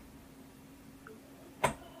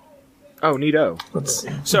 Oh, neato. Let's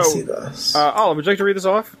So, see this. Olive, would you like to read this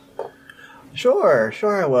off? Sure,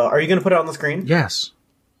 I will. Are you going to put it on the screen? Yes.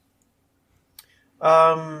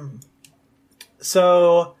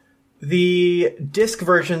 So, the disc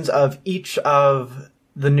versions of each of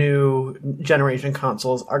the new generation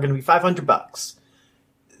consoles are going to be $500.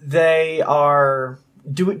 They are.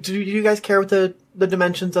 Do you guys care what the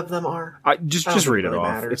dimensions of them are? Just think read it it really off.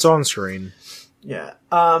 matters. It's on screen. Yeah.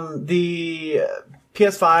 The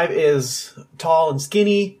PS5 is tall and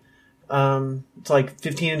skinny. It's like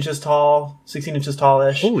 15 inches tall, 16 inches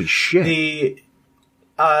tallish. Holy shit. The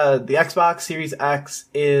Xbox Series X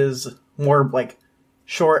is more like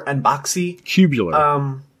short and boxy.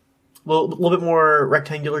 Cubular. A little bit more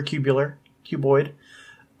rectangular, cuboid.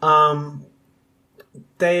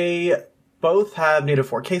 They both have native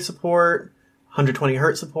 4K support, 120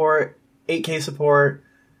 Hz support, 8K support.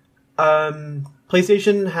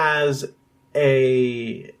 PlayStation has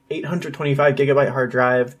a 825 gigabyte hard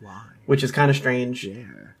drive, which is kind of strange. Yeah.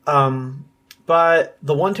 But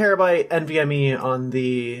the 1 terabyte NVMe on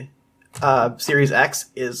the Series X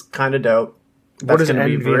is kind of dope. That's is going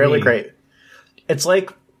to be NVMe? really great. It's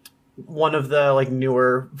like one of the like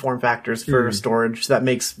newer form factors for storage that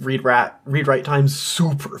makes read-write times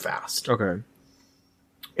super fast. Okay.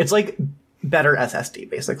 It's like better SSD,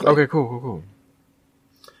 basically. Okay, cool.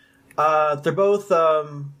 They're both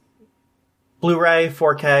Blu-ray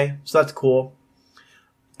 4K, so that's cool.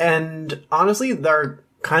 And honestly, they're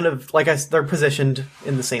kind of they're positioned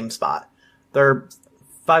in the same spot. They're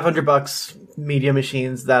 $500 media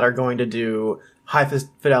machines that are going to do high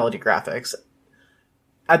fidelity graphics.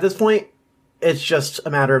 At this point, it's just a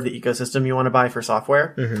matter of the ecosystem you want to buy for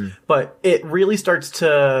software. Mm-hmm. But it really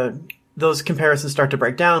those comparisons start to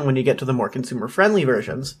break down when you get to the more consumer friendly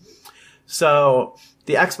versions. So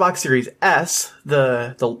the Xbox Series S,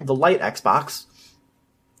 the light Xbox,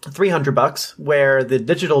 $300, where the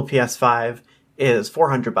digital PS5 is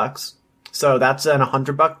 $400. So that's an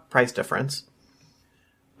 $100 price difference.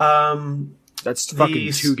 That's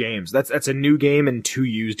fucking 2 games. That's a new game and 2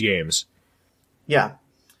 used games. Yeah.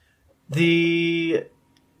 The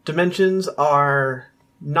dimensions are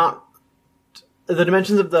not... The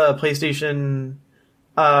dimensions of the PlayStation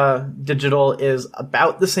digital is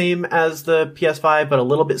about the same as the PS5, but a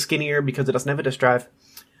little bit skinnier because it doesn't have a disk drive.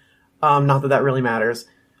 Not that really matters.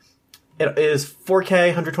 It is 4K,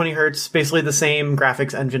 120 Hz, basically the same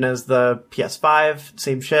graphics engine as the PS5,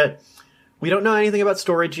 same shit. We don't know anything about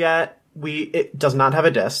storage yet. It does not have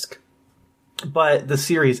a disk. But the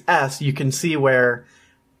Series S, you can see where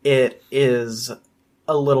it is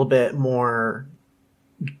a little bit more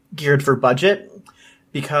geared for budget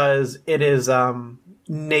because it is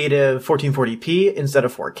native 1440p instead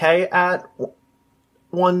of 4K at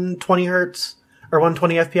 120 Hz or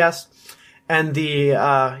 120 FPS. And the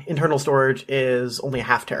internal storage is only a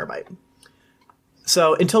half terabyte.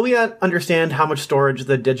 So until we understand how much storage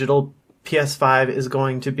the digital PS5 is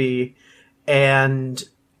going to be and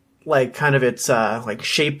like kind of its like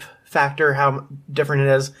shape factor, how different it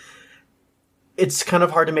is, it's kind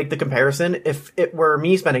of hard to make the comparison. If it were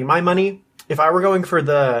me spending my money, if I were going for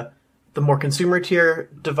the more consumer tier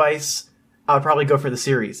device, I would probably go for the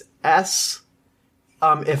Series S.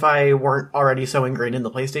 If I weren't already so ingrained in the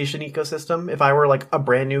PlayStation ecosystem, if I were like a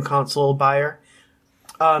brand new console buyer,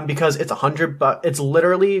 because it's $100, it's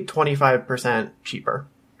literally 25% cheaper.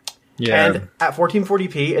 Yeah. And at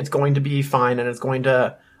 1440p, it's going to be fine, and it's going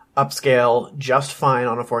to upscale just fine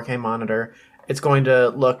on a 4K monitor. It's going to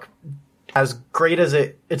look as great as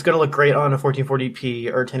it's going to look great on a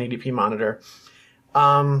 1440p or 1080p monitor.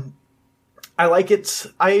 I like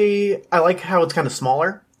I like how it's kind of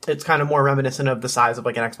smaller. It's kind of more reminiscent of the size of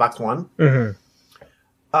like an Xbox One.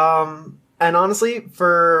 Mm-hmm. And honestly,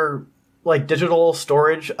 for like digital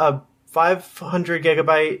storage, a 500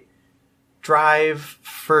 gigabyte drive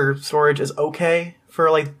for storage is okay for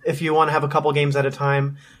like if you want to have a couple games at a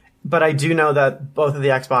time. But I do know that both of the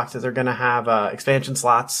Xboxes are going to have expansion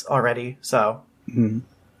slots already. So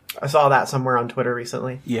I saw that somewhere on Twitter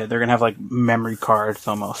recently. Yeah, they're gonna have like memory cards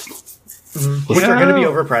almost. Which are going to be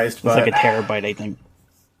overpriced. It's But like a terabyte, I think.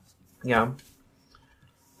 yeah.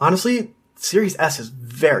 Honestly, Series S is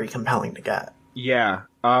very compelling to get. Yeah.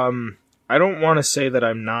 I don't want to say that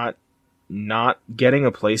I'm not getting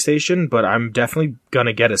a PlayStation, but I'm definitely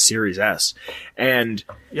gonna get a Series S. And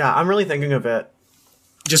Yeah, I'm really thinking of it.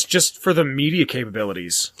 just for the media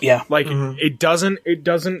capabilities. Yeah. Like it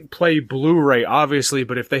doesn't play Blu-ray obviously,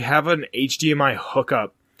 but if they have an HDMI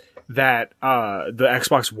hookup that the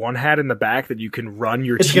Xbox One had in the back that you can run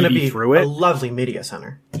your It's going to TV be through a it, lovely media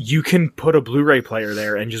center. you can put a Blu-ray player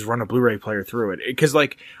there and just run a Blu-ray player through it. Because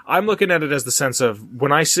like I'm looking at it as the sense of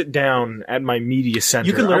when I sit down at my media center,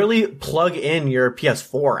 You can literally plug in your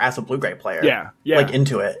PS4 as a Blu-ray player. Yeah. Like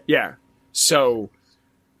into it. Yeah. So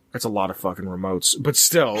that's a lot of fucking remotes, but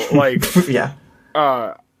still, like, Yeah.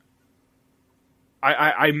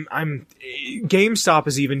 I'm GameStop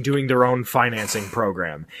is even doing their own financing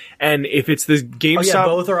program, and if it's the GameStop, Oh yeah,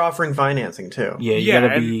 both are offering financing too. Yeah,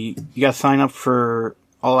 you gotta sign up for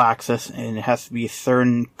All Access, and it has to be a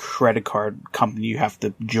certain credit card company you have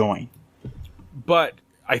to join. but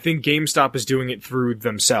I think GameStop is doing it through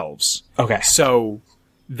themselves. Okay. So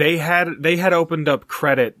they had opened up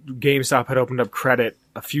credit. GameStop had opened up credit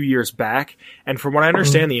a few years back, and from what I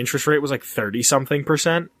understand, the interest rate was like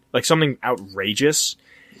 30-something%. Like something outrageous.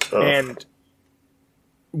 Ugh. And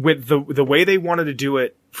with the way they wanted to do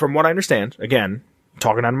it, from what I understand, again,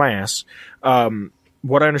 talking out of my ass,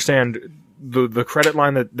 what I understand, the credit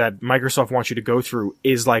line that Microsoft wants you to go through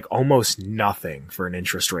is like almost nothing for an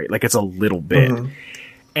interest rate. Like it's a little bit.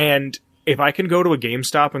 And if I can go to a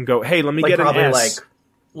GameStop and go, hey, let me Like get an probably S.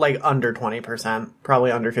 like under 20%, probably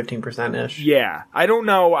under 15%-ish. Yeah. I don't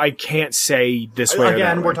know. I can't say this way or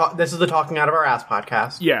Again, that way. this is the talking out of our ass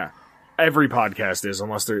podcast. Yeah, every podcast is,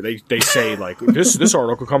 unless they say like this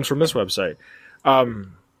article comes from this website.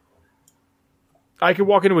 I could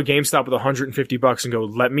walk into a GameStop with $150 and go,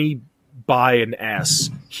 "Let me buy an S.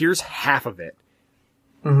 Here's half of it."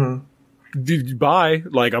 Buy,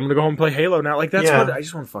 like I'm gonna go home and play Halo now. Like that's what I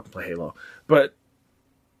just want to fucking play Halo. But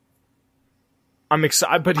I'm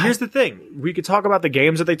excited. But here's the thing: we could talk about the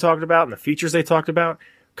games that they talked about and the features they talked about.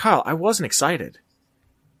 Kyle, I wasn't excited.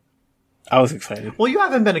 I was excited. Well, you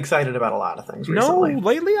haven't been excited about a lot of things recently. No,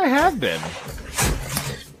 lately I have been.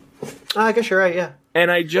 I guess you're right, yeah. And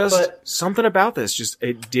I just, But- something about this, just,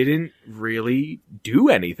 it didn't really do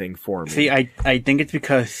anything for me. See, I think it's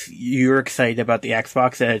because you're excited about the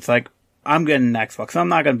Xbox that it's like, I'm getting an Xbox, so I'm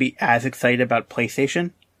not going to be as excited about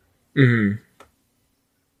PlayStation. I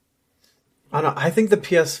don't know. I think the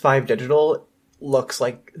PS5 digital looks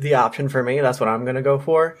like the option for me. That's what I'm going to go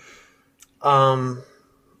for.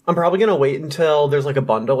 I'm probably going to wait until there's like a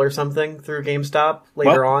bundle or something through GameStop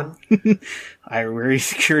later on. I already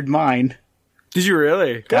secured mine. Did you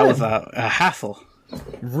really? That was a hassle.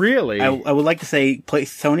 Really? I would like to say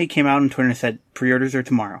Sony came out on Twitter and said pre-orders are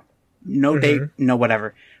tomorrow. No date, no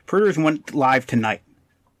whatever. Pre-orders went live tonight.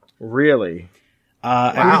 Really?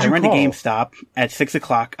 I ran to call? GameStop at 6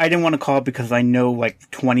 o'clock. I didn't want to call because I know like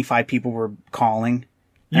 25 people were calling.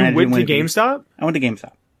 You and I went didn't to want be- GameStop? I went to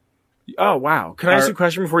GameStop. Oh, wow. Can I ask you a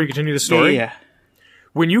question before you continue the story? Yeah.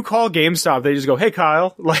 When you call GameStop, they just go, hey,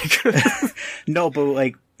 Kyle. Like, No, but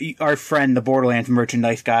like our friend, the Borderlands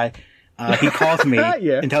merchandise guy, he calls me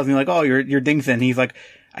Yeah. and tells me like, "Oh, your thing's in." He's like,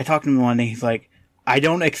 I talked to him one day. He's like, "I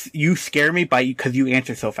don't. You scare me by because you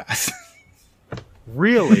answer so fast."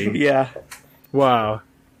 really? Yeah. Wow.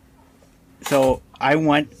 So I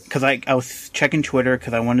went because I was checking Twitter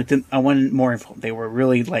because I wanted more info. They were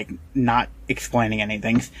really like not explaining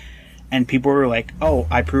anything, and people were like, "Oh,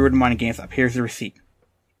 I pre-ordered mine at GameStop. Here's the receipt."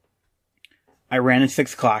 I ran at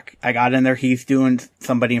 6 o'clock. I got in there. He's doing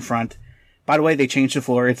somebody in front. By the way, they changed the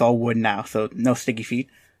floor. It's all wood now, so no sticky feet.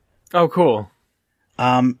 Oh, cool.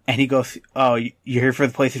 And he goes, "Oh, you're here for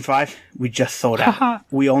the PlayStation 5? We just sold out.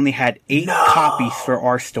 We only had 8 copies for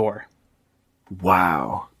our store."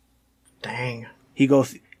 Wow. Dang. He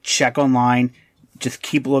goes, "Check online. Just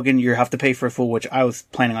keep looking. You have to pay for a full," which I was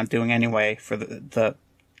planning on doing anyway for the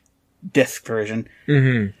disc version.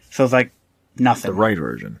 Mm-hmm. So it's like nothing. The right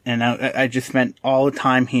version. And I just spent all the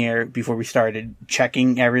time here before we started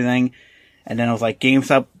checking everything. And then I was like,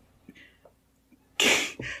 GameStop.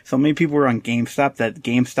 So many people were on GameStop that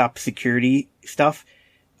GameStop security stuff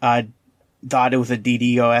thought it was a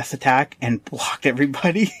DDoS attack and blocked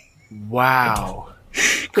everybody. Wow.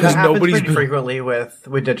 That Because happens nobody's pretty been, frequently with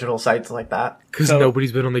digital sites like that. because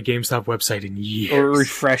nobody's been on the GameStop website in years. Or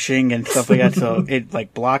refreshing and stuff like that. So it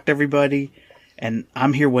like blocked everybody. And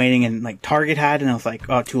I'm here waiting and like Target had, and I was like,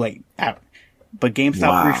 oh, too late, out. But GameStop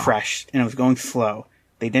Wow. refreshed and it was going slow.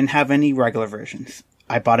 They didn't have any regular versions.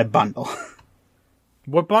 I bought a bundle.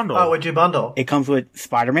 What bundle? Oh, what'd you bundle? It comes with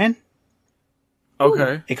Spider-Man.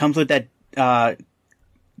 Okay. It comes with that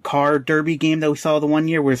car derby game that we saw the one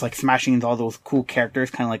year where it's like smashing into all those cool characters,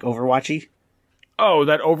 kind of like Overwatchy. Oh,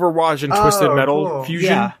 that Overwatch and Twisted Metal cool. fusion?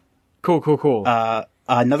 Yeah. Cool.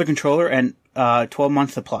 Another controller and 12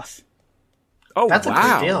 months to plus. Oh, That's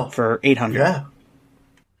wow. a good deal. for $800. Yeah.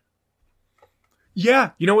 Yeah,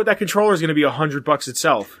 you know what? That controller is going to be $100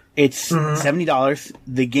 itself. It's $70.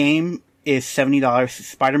 The game is $70.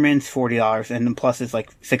 Spider-Man's $40, and then plus is like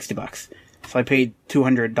 $60. So I paid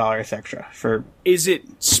 $200 extra for. Is it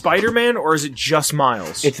Spider-Man or is it just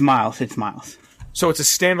Miles? It's Miles. It's Miles. So it's a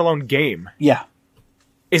standalone game. Yeah.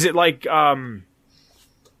 Is it like that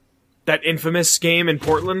infamous game in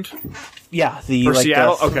Portland? Yeah. The For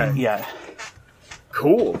Seattle? the- Okay. Yeah.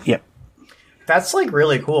 Cool. Yep. That's like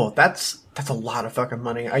really cool. That's a lot of fucking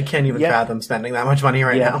money. I can't even fathom spending that much money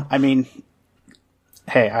right Yeah. now. I mean,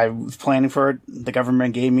 hey, I was planning for it. The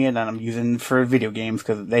government gave me it, and I'm using it for video games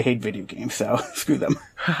because they hate video games. So screw them.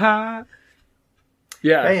 Yeah.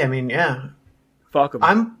 Hey, I mean, yeah. Fuck 'em.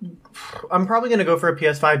 I'm probably gonna go for a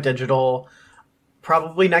PS5 digital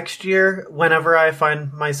probably next year whenever I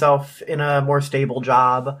find myself in a more stable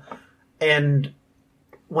job and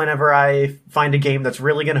whenever I find a game that's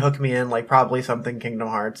really gonna hook me in, like probably something Kingdom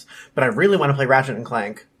Hearts. But I really want to play Ratchet and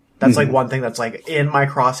Clank. That's like one thing that's like in my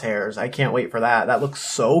crosshairs. I can't wait for that. That looks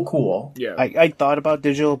so cool. Yeah. I thought about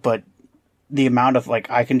digital, but the amount of like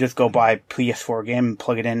I can just go buy a PS4 game and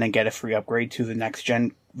plug it in and get a free upgrade to the next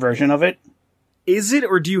gen version of it. Is it,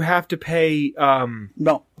 or do you have to pay No, a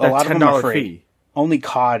that lot of them are $10 free. fee? Only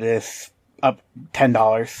COD is up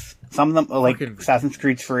 $10. Some of them, like Fucking- Assassin's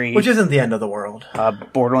Creed's free. Which isn't the end of the world.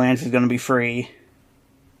 Borderlands is going to be free.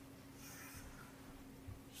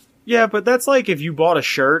 Yeah, but that's like if you bought a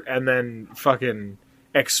shirt and then fucking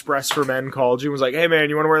Express for Men called you and was like, hey man,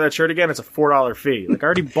 you want to wear that shirt again? It's a $4 fee. Like, I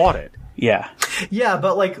already bought it. Yeah. Yeah,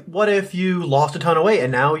 but like, what if you lost a ton of weight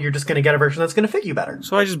and now you're just gonna get a version that's gonna fit you better?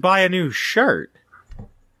 So I just buy a new shirt.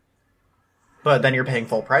 But then you're paying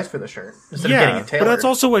full price for the shirt instead of getting Yeah, it tailored. but that's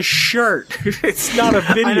also a shirt. It's not a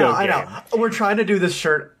video I game. know. We're trying to do this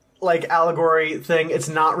shirt like allegory thing. It's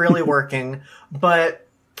not really working, but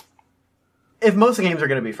if most games are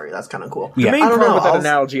going to be free, that's kind of cool. The Yeah. main I don't problem know, with that I'll-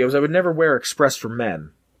 analogy is I would never wear Express for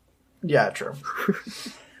Men. Yeah, true.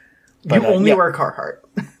 But, you only yeah. wear Carhartt.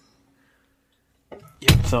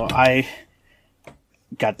 So I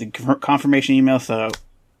got the confirmation email, so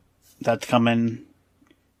that's coming.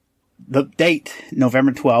 The date,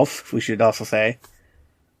 November 12th, we should also say.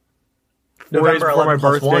 November for my 11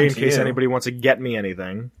 plus birthday, 1 in to case you. anybody wants to get me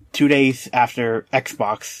anything. 2 days after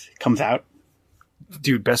Xbox comes out.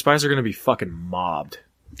 Dude, Best Buys are going to be fucking mobbed.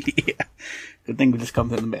 Yeah. Good thing it just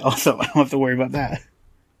comes in the mail, so I don't have to worry about that.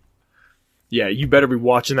 Yeah, you better be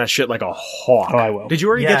watching that shit like a hawk. Oh, I will. Did you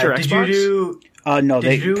already Yeah, get your did Xbox? you do... No,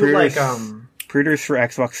 Did you do, pre-orders, like, pre-orders for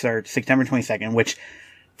Xbox start September 22nd, which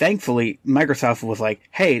thankfully Microsoft was like,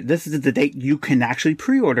 hey, this is the date you can actually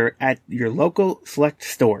pre-order at your local select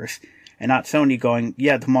stores. And not Sony going,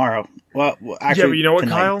 yeah, tomorrow. Well, actually, Yeah, but you know what,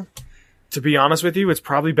 tonight. Kyle? To be honest with you, it's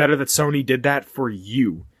probably better that Sony did that for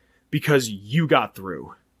you. Because you got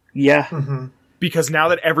through. Yeah. Because now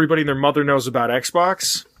that everybody and their mother knows about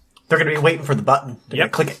Xbox, They're going to be waiting for the button. They're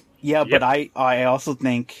Yep. going to click it. Yeah, Yep. but I also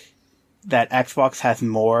think that Xbox has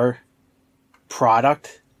more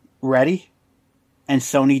product ready, and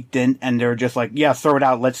Sony didn't, and they're just like, yeah, throw it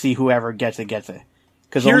out, let's see whoever gets it, gets it.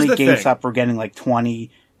 Because Here's only the thing. GameStop were getting like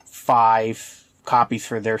 25 copies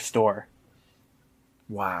for their store.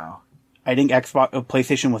 wow. I think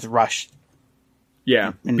PlayStation was rushed.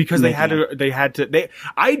 Yeah, And because they had making to.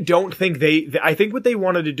 I don't think I think what they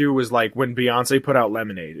wanted to do was like when Beyonce put out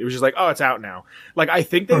Lemonade. It was just like, oh, it's out now. Like I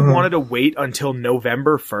think they wanted to wait until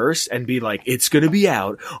November 1st and be like, it's gonna be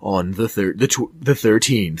out on the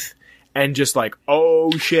 13th, and just like,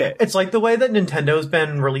 oh shit. It's like the way that Nintendo's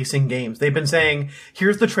been releasing games. They've been saying,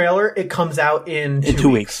 here's the trailer, it comes out in 2 in 2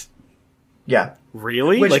 weeks. Yeah.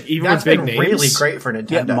 Really? Which, like even that's with big been names? really great for Yeah,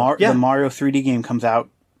 Nintendo. the Mario 3D game comes out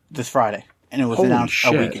this Friday, and it was Holy announced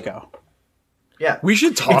shit. a week ago. Yeah. We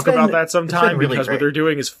should talk It's been- about that it's sometime been really because what great. they're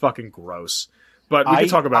doing is fucking gross. But we can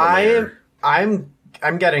talk about it later.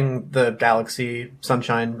 I'm getting the Galaxy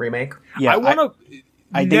Sunshine remake. Yeah, I want to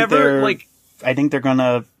I think never they're like. I think they're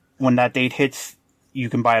gonna, when that date hits, you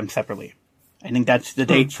can buy them separately. I think that's the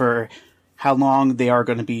date for how long they are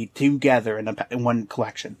going to be together in one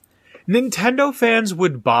collection. Nintendo fans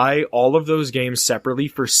would buy all of those games separately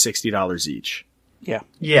for $60 each. Yeah.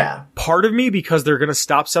 Yeah. Part of me, because they're going to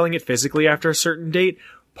stop selling it physically after a certain date,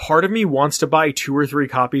 part of me wants to buy 2 or 3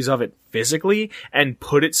 copies of it physically and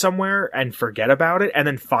put it somewhere and forget about it and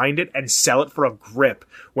then find it and sell it for a grip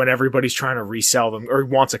when everybody's trying to resell them or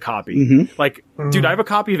wants a copy. Like, dude, I have a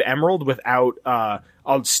copy of Emerald without a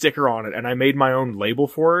sticker on it, and I made my own label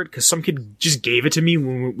for it because some kid just gave it to me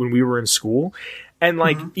when we were in school. And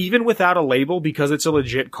like even without a label, because it's a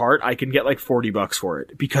legit cart, I can get like $40 for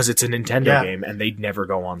it because it's a Nintendo game and they'd never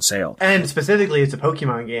go on sale. And specifically, it's a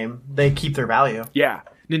Pokemon game. They keep their value. Yeah,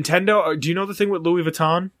 Nintendo. Do you know the thing with Louis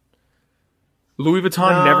Vuitton? Louis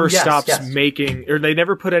Vuitton never stops making, or they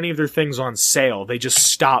never put any of their things on sale. They just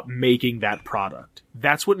stop making that product.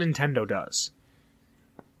 That's what Nintendo does.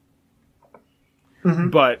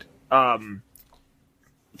 But I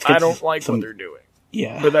don't like what they're doing.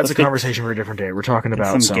 Yeah, but that's a conversation for a different day. We're talking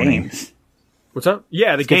about some Sony. Games. What's up?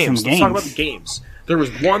 Yeah, the games. Let's games. talk about the games. There was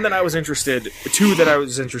one that I was interested, two that I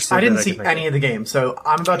was interested. I didn't see any of the games, so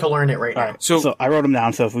I'm about to learn it right now. Right, so I wrote them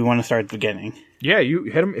down. So if we want to start at the beginning, yeah, you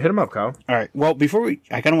hit them up, Kyle. All right. Well, before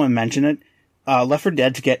I kind of want to mention it. Left 4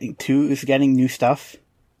 Dead 2 is getting new stuff.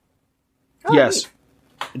 Oh, Yes.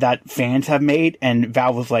 That fans have made, and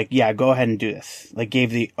Valve was like, "Yeah, go ahead and do this." Like,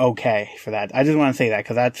 gave the okay for that. I just want to say that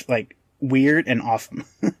because that's like weird and awesome.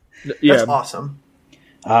 Yeah, That's awesome.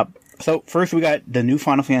 So first we got the new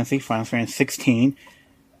Final Fantasy 16.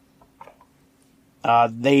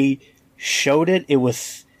 They showed it. It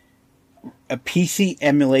was a PC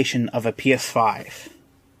emulation of a PS5.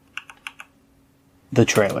 The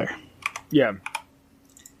trailer. Yeah.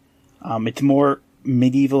 It's more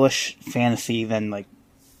medievalish fantasy than like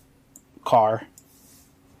car.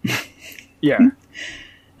 Yeah.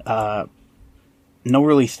 No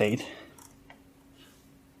release date.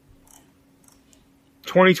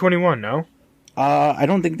 2021, no? I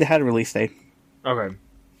don't think they had a release date. Okay.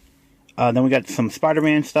 Then we got some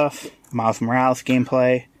Spider-Man stuff, Miles Morales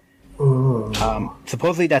gameplay. Ooh.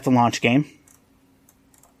 Supposedly that's a launch game.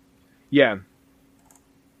 Yeah.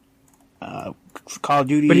 Call of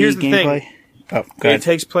Duty But here's the gameplay. thing. Oh, go ahead. It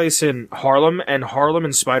takes place in Harlem, and Harlem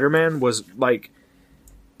and Spider-Man was like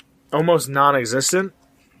almost non-existent.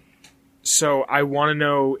 So I want to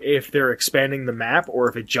know if they're expanding the map, or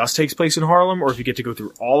if it just takes place in Harlem, or if you get to go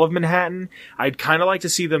through all of Manhattan. I'd kind of like to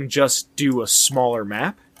see them just do a smaller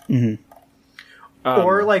map. Mm-hmm.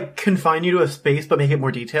 Or like confine you to a space but make it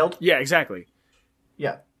more detailed. Yeah, exactly.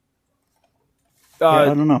 Yeah. I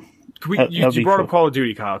don't know. Can we, That'd you be brought cool. up Call of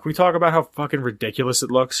Duty, Kyle. Can we talk about how fucking ridiculous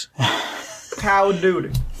it looks? Cow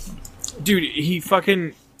dude. Dude,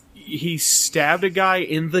 he stabbed a guy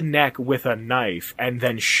in the neck with a knife and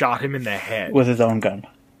then shot him in the head. With his own gun.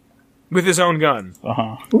 With his own gun.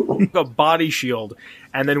 Uh-huh. A body shield.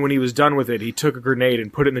 And then when he was done with it, he took a grenade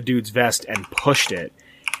and put it in the dude's vest and pushed it.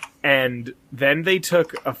 And then they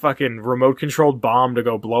took a fucking remote-controlled bomb to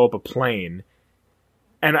go blow up a plane.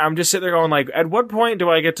 And I'm just sitting there going like, at what point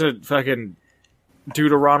do I get to fucking do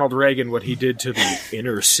to Ronald Reagan what he did to the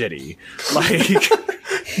inner city? Like...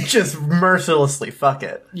 Just mercilessly fuck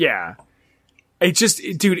it. Yeah. It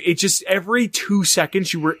just every 2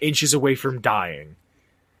 seconds you were inches away from dying.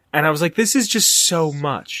 And I was like, this is just so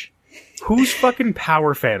much. Whose fucking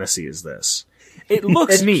power fantasy is this? It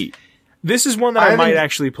looks neat. This is one that I might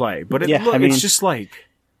actually play, but it's just like...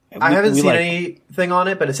 I haven't seen anything on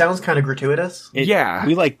it, but it sounds kind of gratuitous. Yeah.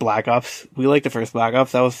 We like Black Ops. We like the first Black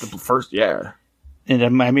Ops. That was the first, yeah.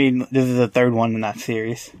 And I mean, this is the third one in that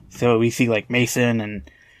series. So we see like Mason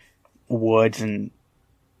and Woods and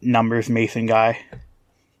Numbers Mason guy.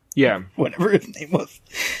 Yeah. Whatever his name was.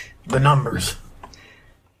 The numbers.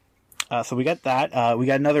 So we got that. We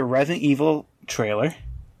got another Resident Evil trailer.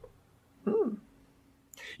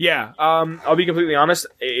 Yeah, I'll be completely honest.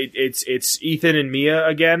 It's Ethan and Mia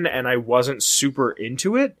again, and I wasn't super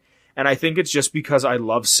into it. And I think it's just because I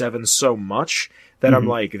love 7 so much that I'm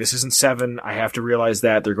like, this isn't 7. I have to realize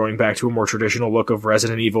that they're going back to a more traditional look of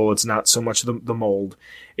Resident Evil. It's not so much the mold.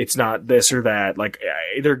 It's not this or that. Like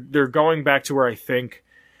they're going back to where I think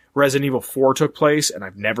Resident Evil 4 took place, and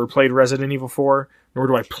I've never played Resident Evil 4, nor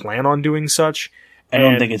do I plan on doing such. I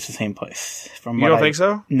don't think it's the same place. You don't think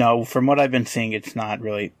so? No, from what I've been seeing, it's not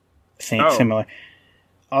really similar.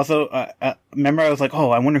 Also, remember I was like, oh,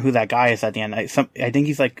 I wonder who that guy is at the end. I think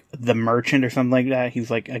he's like the merchant or something like that. He's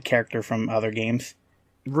like a character from other games.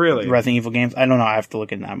 Really? Resident Evil games. I don't know. I have to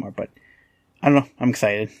look into that more, but I don't know. I'm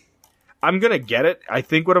excited. I'm going to get it. I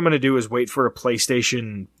think what I'm going to do is wait for a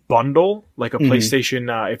PlayStation bundle, like a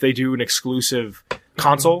PlayStation, if they do an exclusive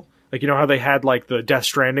console. Like, you know how they had, like, the Death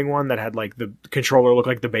Stranding one that had, like, the controller look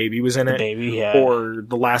like the baby was in it? The baby, yeah. Or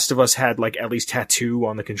The Last of Us had, like, at least tattoo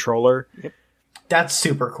on the controller. Yep. That's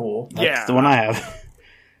super cool. That's the one I have.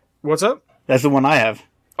 What's up? That's the one I have.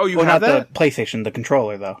 Oh, you well, have not that? the PlayStation, the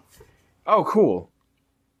controller, though. Oh, cool.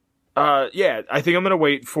 Yeah, I think I'm going to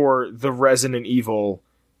wait for the Resident Evil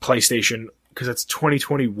PlayStation, because it's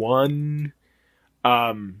 2021.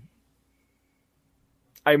 I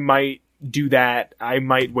might do that. I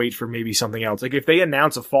might wait for maybe something else. Like if they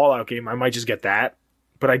announce a Fallout game, I might just get that,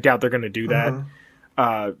 but I doubt they're going to do that.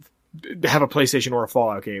 have a PlayStation or a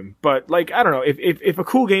Fallout game. But like, I don't know, if a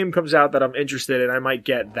cool game comes out that I'm interested in, I might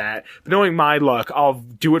get that. But knowing my luck, I'll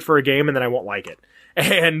do it for a game and then I won't like it.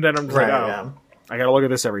 And then I'm just I gotta look at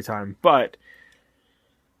this every time. But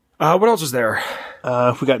what else was there?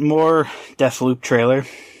 We got more Deathloop trailer.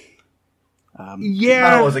 Oh,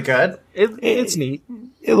 was it good? It's neat.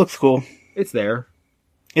 It looks cool. It's there.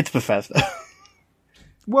 It's Bethesda.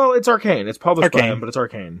 Well, it's Arcane. It's published by Arcane. them, but it's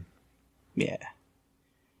Arcane. Yeah.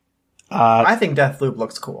 I think Deathloop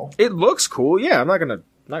looks cool. It looks cool. Yeah, I'm not gonna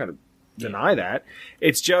deny that.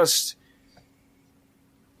 It's just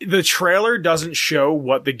the trailer doesn't show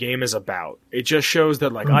what the game is about. It just shows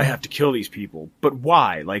that like I have to kill these people. But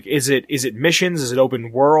why? Like is it missions? Is it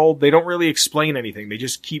open world? They don't really explain anything. They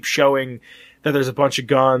just keep showing that there's a bunch of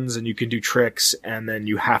guns and you can do tricks and then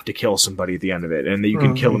you have to kill somebody at the end of it and that you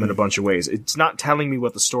can kill them in a bunch of ways. It's not telling me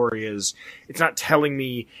what the story is. It's not telling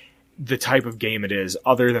me the type of game it is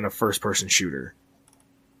other than a first-person shooter.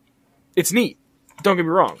 It's neat. Don't get me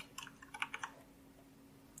wrong.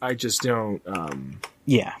 I just don't,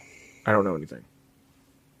 Yeah. I don't know anything.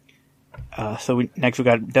 So next we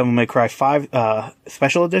got Devil May Cry 5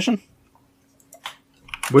 Special Edition.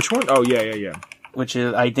 Which one? Oh, yeah. Which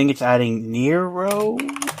is, I think it's adding Nero,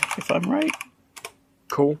 if I'm right.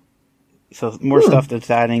 Cool. So more stuff that's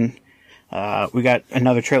adding. We got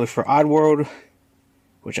another trailer for Oddworld,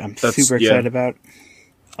 which I'm super excited about.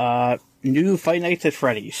 New Five Nights at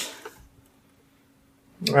Freddy's.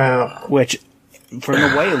 Wow. Which, from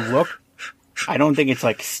the way it looked, I don't think it's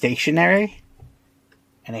like stationary.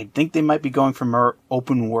 And I think they might be going for more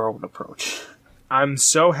open world approach. I'm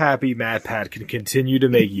so happy MatPat can continue to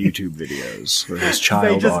make YouTube videos for his child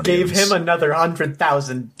They just audience. gave him another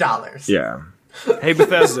 $100,000. Yeah. Hey,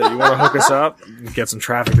 Bethesda, you want to hook us up? Get some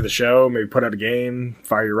traffic to the show? Maybe put out a game?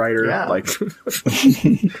 Fire your writer? Yeah. Like,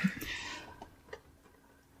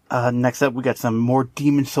 Next up, we got some more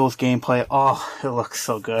Demon Souls gameplay. Oh, it looks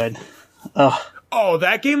so good. oh,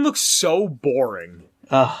 that game looks so boring.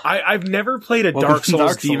 I've never played a Dark Souls,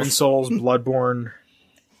 Dark Souls. Demon Souls, Bloodborne.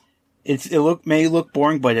 It may look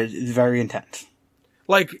boring, but it's very intense.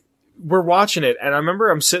 Like, we're watching it, and I remember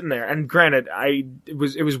I'm sitting there, and granted, it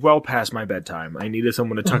was well past my bedtime. I needed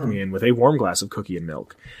someone to tuck me in with a warm glass of cookie and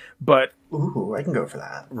milk. But, Ooh, I can go for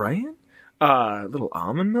that. right? Little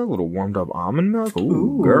almond milk, little warmed up almond milk.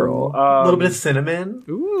 Ooh, girl. A little bit of cinnamon.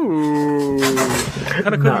 Ooh. What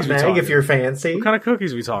kind of cookies we Nutmeg, talking? if you're fancy. What kind of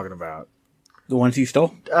cookies we talking about? The ones you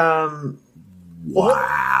stole?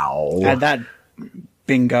 Wow. Add that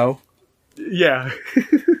bingo. Yeah.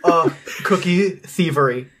 Cookie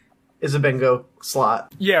thievery is a bingo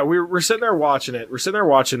slot. Yeah, we're sitting there watching it. We're sitting there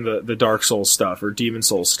watching the Dark Souls stuff or Demon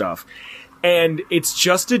Souls stuff. And it's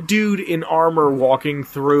just a dude in armor walking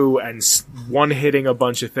through and one-hitting a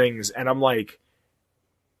bunch of things. And I'm like,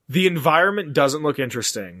 the environment doesn't look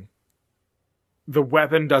interesting. The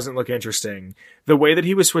weapon doesn't look interesting. The way that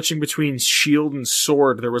he was switching between shield and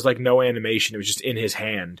sword, there was like no animation. It was just in his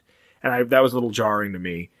hand. And that was a little jarring to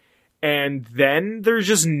me. And then there's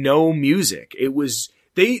just no music. It was,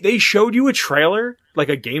 they showed you a trailer, like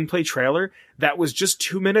a gameplay trailer, that was just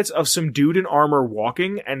 2 minutes of some dude in armor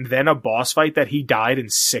walking and then a boss fight that he died in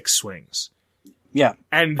 6 swings. Yeah.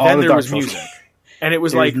 And All then the there Dark was Souls. music. And it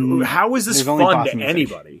was There's like, how is this there's only fun boss to music.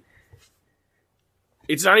 anybody?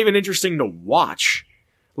 It's not even interesting to watch,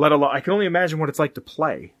 let alone, I can only imagine what it's like to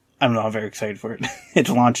play. I don't know, I'm very excited for it. It's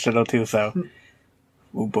launched at O2, so.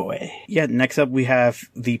 Oh boy. Yeah, next up we have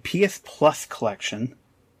the PS Plus collection.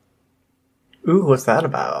 Ooh, what's that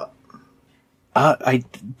about? I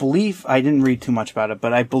believe, I didn't read too much about it,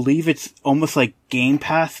 but I believe it's almost like Game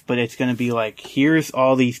Pass, but it's gonna be like, here's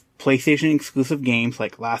all these PlayStation exclusive games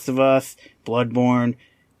like Last of Us, Bloodborne,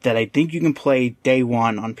 that I think you can play day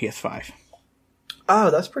one on PS5. Oh,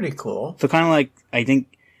 that's pretty cool. So kind of like, I think,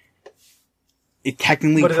 it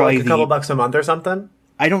technically What is it, probably like a couple bucks a month or something?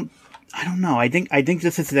 I don't know. I think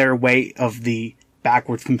this is their way of the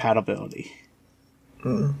backwards compatibility.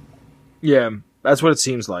 Yeah, that's what it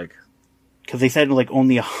seems like. Because they said like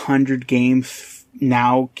only 100 games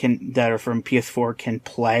now that are from PS4 can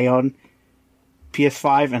play on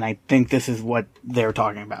PS5, and I think this is what they're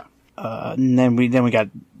talking about. And then we got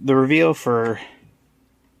the reveal for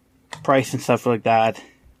price and stuff like that,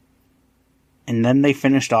 and then they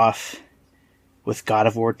finished off with God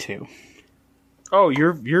of War 2. Oh,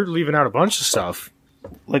 you're leaving out a bunch of stuff.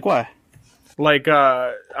 Like what? Like,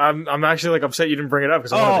 I'm actually like upset you didn't bring it up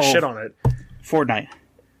because I wanted to shit on it. Fortnite.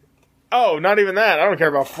 Oh, not even that. I don't care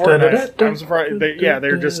about Fortnite. I'm surprised.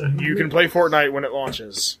 They're just, you can play Fortnite when it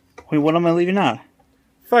launches. Wait, what am I leaving out?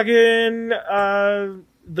 Fucking,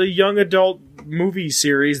 the young adult movie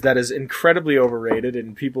series that is incredibly overrated,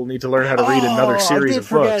 and people need to learn how to read another series of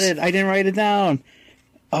books. I didn't write it down.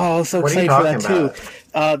 Oh, I was so What are you excited for that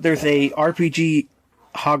talking too. There's a RPG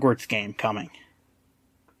Hogwarts game coming.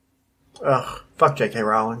 Ugh, fuck J.K.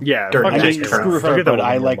 Rowling. Yeah, Dirty fuck J.K. J.K. screw Rowling. her, Forget that but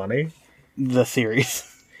I woman like money. the series.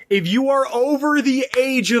 If you are over the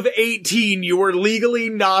age of 18, you are legally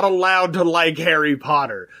not allowed to like Harry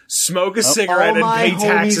Potter. Smoke a cigarette All and my pay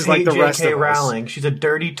taxes homies like hate the rest J.K. of us. Rowling. She's a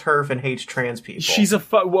dirty turf and hates trans people. She's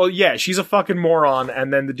a she's a fucking moron,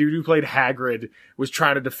 and then the dude who played Hagrid was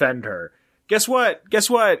trying to defend her. Guess what?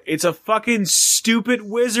 It's a fucking stupid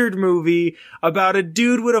wizard movie about a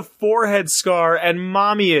dude with a forehead scar and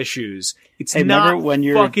mommy issues. It's Hey, not remember when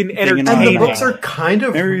you're fucking thinking on- and entertaining. the books are kind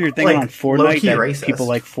of Remember you're thinking like, on Fortnite low-key that racist. people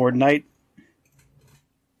like Fortnite?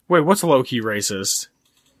 Wait, what's low-key racist?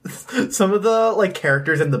 Some of the like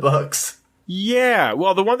characters in the books. Yeah,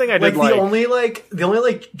 well, the one thing I did The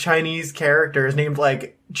only Chinese character is named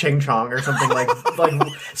like Ching Chong or something like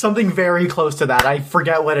something very close to that. I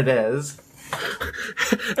forget what it is.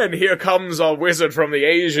 And here comes a wizard from the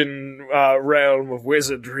Asian realm of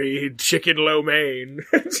wizardry, Chicken Lo Mein.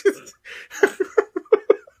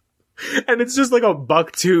 And it's just like a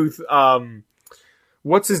bucktooth,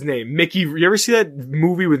 what's his name? Mickey. You ever see that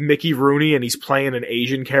movie with Mickey Rooney and he's playing an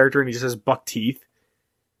Asian character and he just has buck teeth?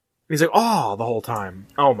 And he's like, oh, the whole time.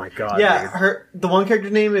 Oh my god. Yeah, the one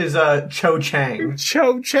character's name is Cho Chang.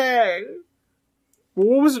 Cho Chang.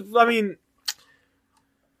 What was, I mean,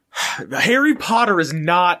 Harry Potter is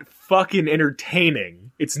not fucking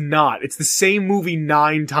entertaining. It's not. It's the same movie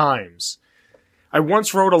 9 times. I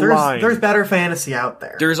once wrote a line. There's better fantasy out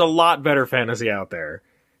there. There's a lot better fantasy out there.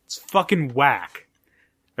 It's fucking whack.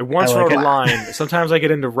 I once I like wrote a it. line. Sometimes I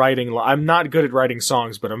get into writing. I'm not good at writing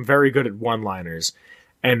songs, but I'm very good at one-liners.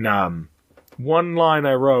 And one line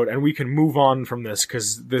I wrote, and we can move on from this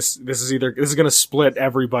because this is going to split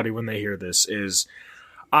everybody when they hear this. Is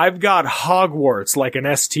I've got Hogwarts like an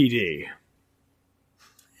STD.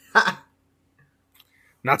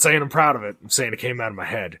 Not saying I'm proud of it. I'm saying it came out of my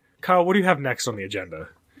head. Kyle, what do you have next on the agenda?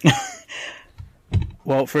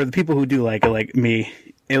 Well, for the people who do like it, like me,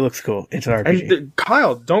 it looks cool. It's an RPG. And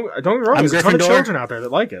Kyle, don't get me wrong. I'm There's a ton of Gryffindor. children out there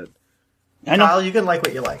that like it. I know. Kyle, you can like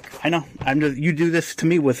what you like. I know. You do this to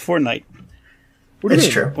me with Fortnite. What do you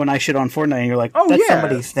It's mean? true. When I shit on Fortnite, and you're like, Oh, that's yeah.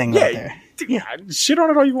 somebody's thing Yeah. out there. Yeah, shit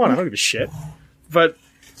on it all you want. I don't give a shit. But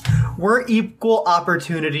We're equal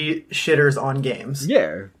opportunity shitters on games.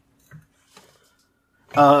 yeah,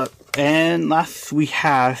 And last we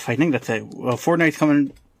have, I think that's it. Well, Fortnite's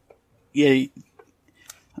coming. Yeah. They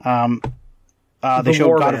The showed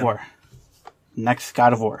War God Man. of War. Next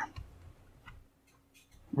God of War.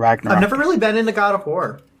 Ragnarok. I've never really been into God of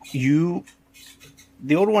War. The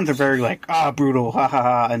old ones are very like, brutal, ha ha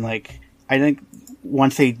ha, and like, I think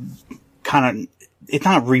once they kind of, it's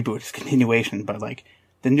not a reboot, it's a continuation, but like,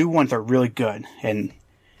 the new ones are really good, and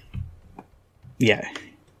yeah.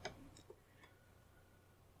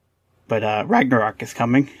 But Ragnarok is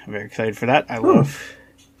coming. I'm very excited for that. I love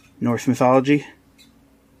Norse mythology.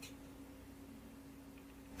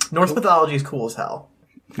 Norse mythology is cool as hell.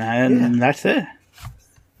 And that's it.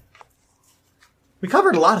 We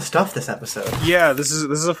covered a lot of stuff this episode. yeah. This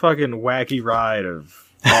is a fucking wacky ride of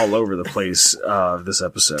all over the place. This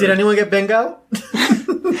episode. Did anyone get bingo?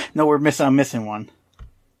 No, I'm missing one.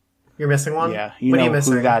 You're missing one? Yeah, you What are know you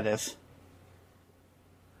missing? who that is.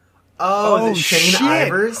 Oh, is it Shane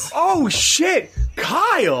Ivers? Oh shit,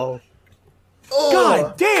 Kyle! Oh,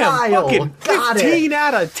 God damn, Kyle, fucking got 15 it.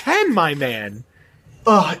 out of 10, my man.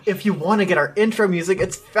 If you want to get our intro music,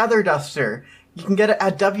 it's Feather Duster. You can get it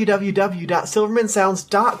at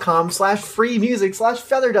www.silvermansounds.com/free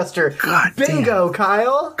music/Feather Duster. God Bingo,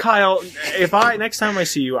 Kyle. Kyle, if next time I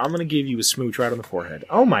see you, I'm gonna give you a smooch right on the forehead.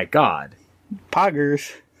 Oh my god.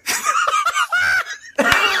 Poggers.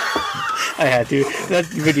 I had to. That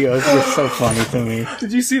video is just so funny to me.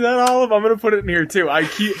 Did you see that, Olive? I'm gonna put it in here too. I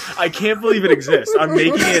can't believe it exists. I'm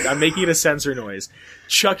making it a censor noise.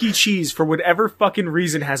 Chuck E. Cheese, for whatever fucking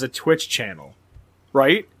reason, has a Twitch channel.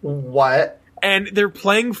 Right? What? And they're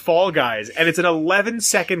playing Fall Guys, and it's an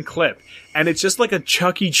 11-second clip, and it's just like a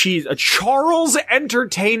Chuck E. Cheese, a Charles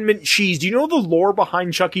Entertainment Cheese. Do you know the lore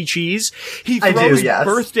behind Chuck E. Cheese? He I do, throws yes.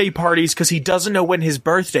 birthday parties because he doesn't know when his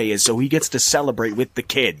birthday is, so he gets to celebrate with the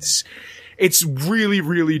kids. It's really,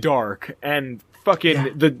 really dark, and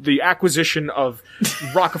fucking the acquisition of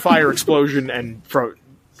Rockafire Explosion and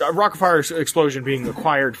Rockafire Explosion being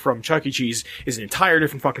acquired from Chuck E. Cheese is an entire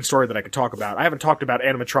different fucking story that I could talk about. I haven't talked about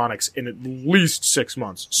animatronics in at least 6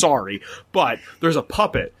 months. Sorry. But there's a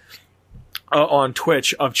puppet on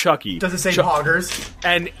Twitch of Chucky. Does it say Poggers?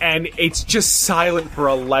 And it's just silent for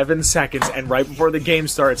 11 seconds, and right before the game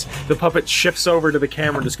starts, the puppet shifts over to the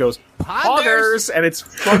camera and just goes, Poggers! And it's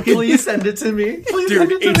fucking... Please send it to me. Please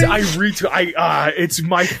send it to me. It's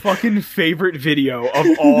my fucking favorite video of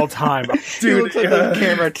all time. He Dude, looks at the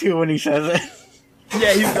camera too when he says it.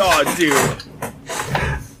 yeah, dude.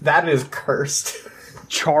 That is cursed.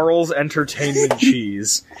 Charles Entertainment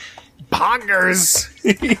Cheese. Poggers!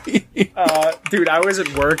 Dude, I was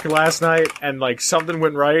at work last night and like something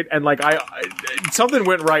went right and like something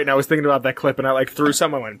went right and I was thinking about that clip and I like threw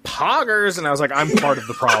something, I went Poggers, and I was like, I'm part of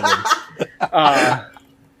the problem.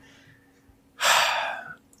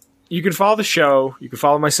 You can follow the show, you can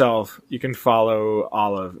follow myself, you can follow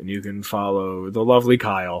Olive, and you can follow the lovely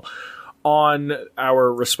Kyle on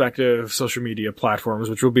our respective social media platforms,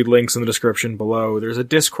 which will be links in the description below. There's a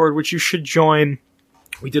Discord which you should join.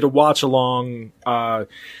 We did a watch along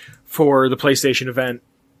for the PlayStation event,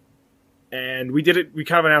 and we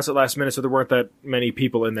kind of announced it last minute, so there weren't that many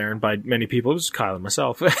people in there, and by many people, it was Kyle and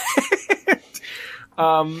myself.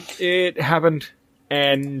 It happened,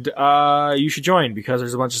 and you should join, because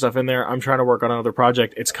there's a bunch of stuff in there. I'm trying to work on another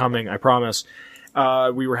project. It's coming, I promise.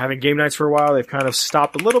 We were having game nights for a while. They've kind of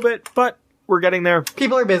stopped a little bit, but we're getting there.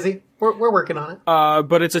 People are busy. We're working on it.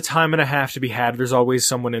 But it's a time and a half to be had. There's always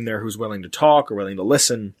someone in there who's willing to talk or willing to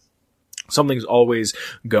listen. Something's always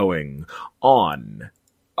going on.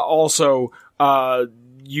 Also,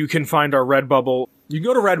 you can find our Redbubble. You can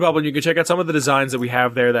go to Redbubble and you can check out some of the designs that we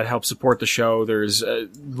have there that help support the show. There's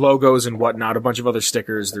logos and whatnot, a bunch of other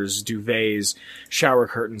stickers. There's duvets, shower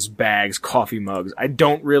curtains, bags, coffee mugs. I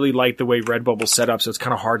don't really like the way Redbubble's set up, so it's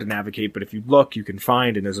kind of hard to navigate. But if you look, you can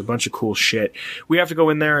find, and there's a bunch of cool shit. We have to go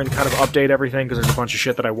in there and kind of update everything because there's a bunch of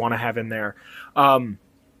shit that I want to have in there.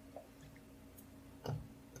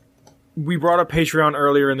 We brought up Patreon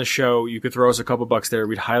earlier in the show. You could throw us a couple bucks there.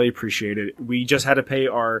 We'd highly appreciate it. We just had to pay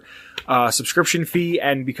our subscription fee,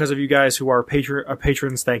 and because of you guys who are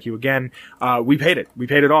patrons, thank you again. We paid it. We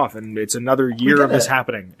paid it off, and it's another year of this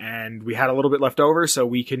happening. And we had a little bit left over, so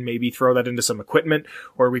we can maybe throw that into some equipment,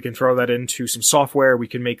 or we can throw that into some software. We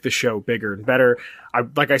can make the show bigger and better.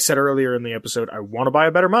 Like I said earlier in the episode, I want to buy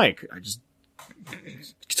a better mic.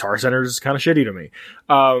 Guitar Center is kind of shitty to me.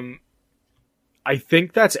 I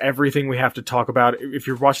think that's everything we have to talk about. If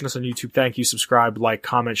you're watching us on YouTube, thank you. Subscribe, like,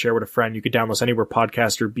 comment, share with a friend. You could download us anywhere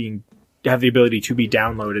podcasts are have the ability to be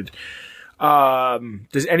downloaded.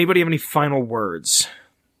 Does anybody have any final words?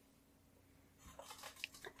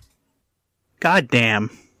 God damn.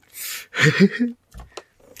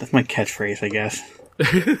 That's my catchphrase, I guess.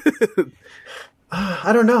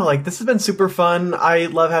 I don't know. Like, this has been super fun. I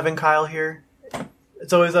love having Kyle here.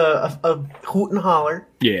 It's always a hoot and holler.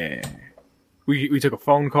 Yeah. We took a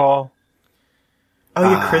phone call. Oh,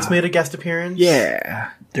 yeah, Chris made a guest appearance?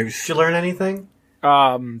 Yeah. Did you learn anything?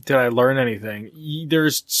 Did I learn anything?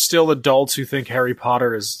 There's still adults who think Harry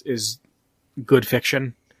Potter is good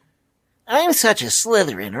fiction. I'm such a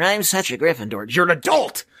Slytherin, or I'm such a Gryffindor. You're an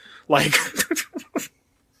adult! Like,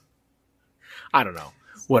 I don't know.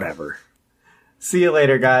 Whatever. See you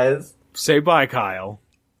later, guys. Say bye, Kyle.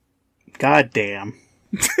 God damn.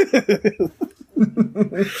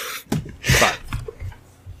 Bye.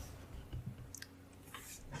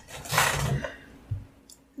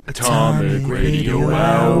 Atomic Radio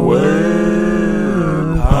Hour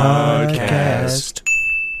Podcast.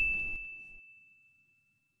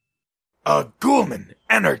 A Ghoulman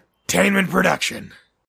Entertainment production.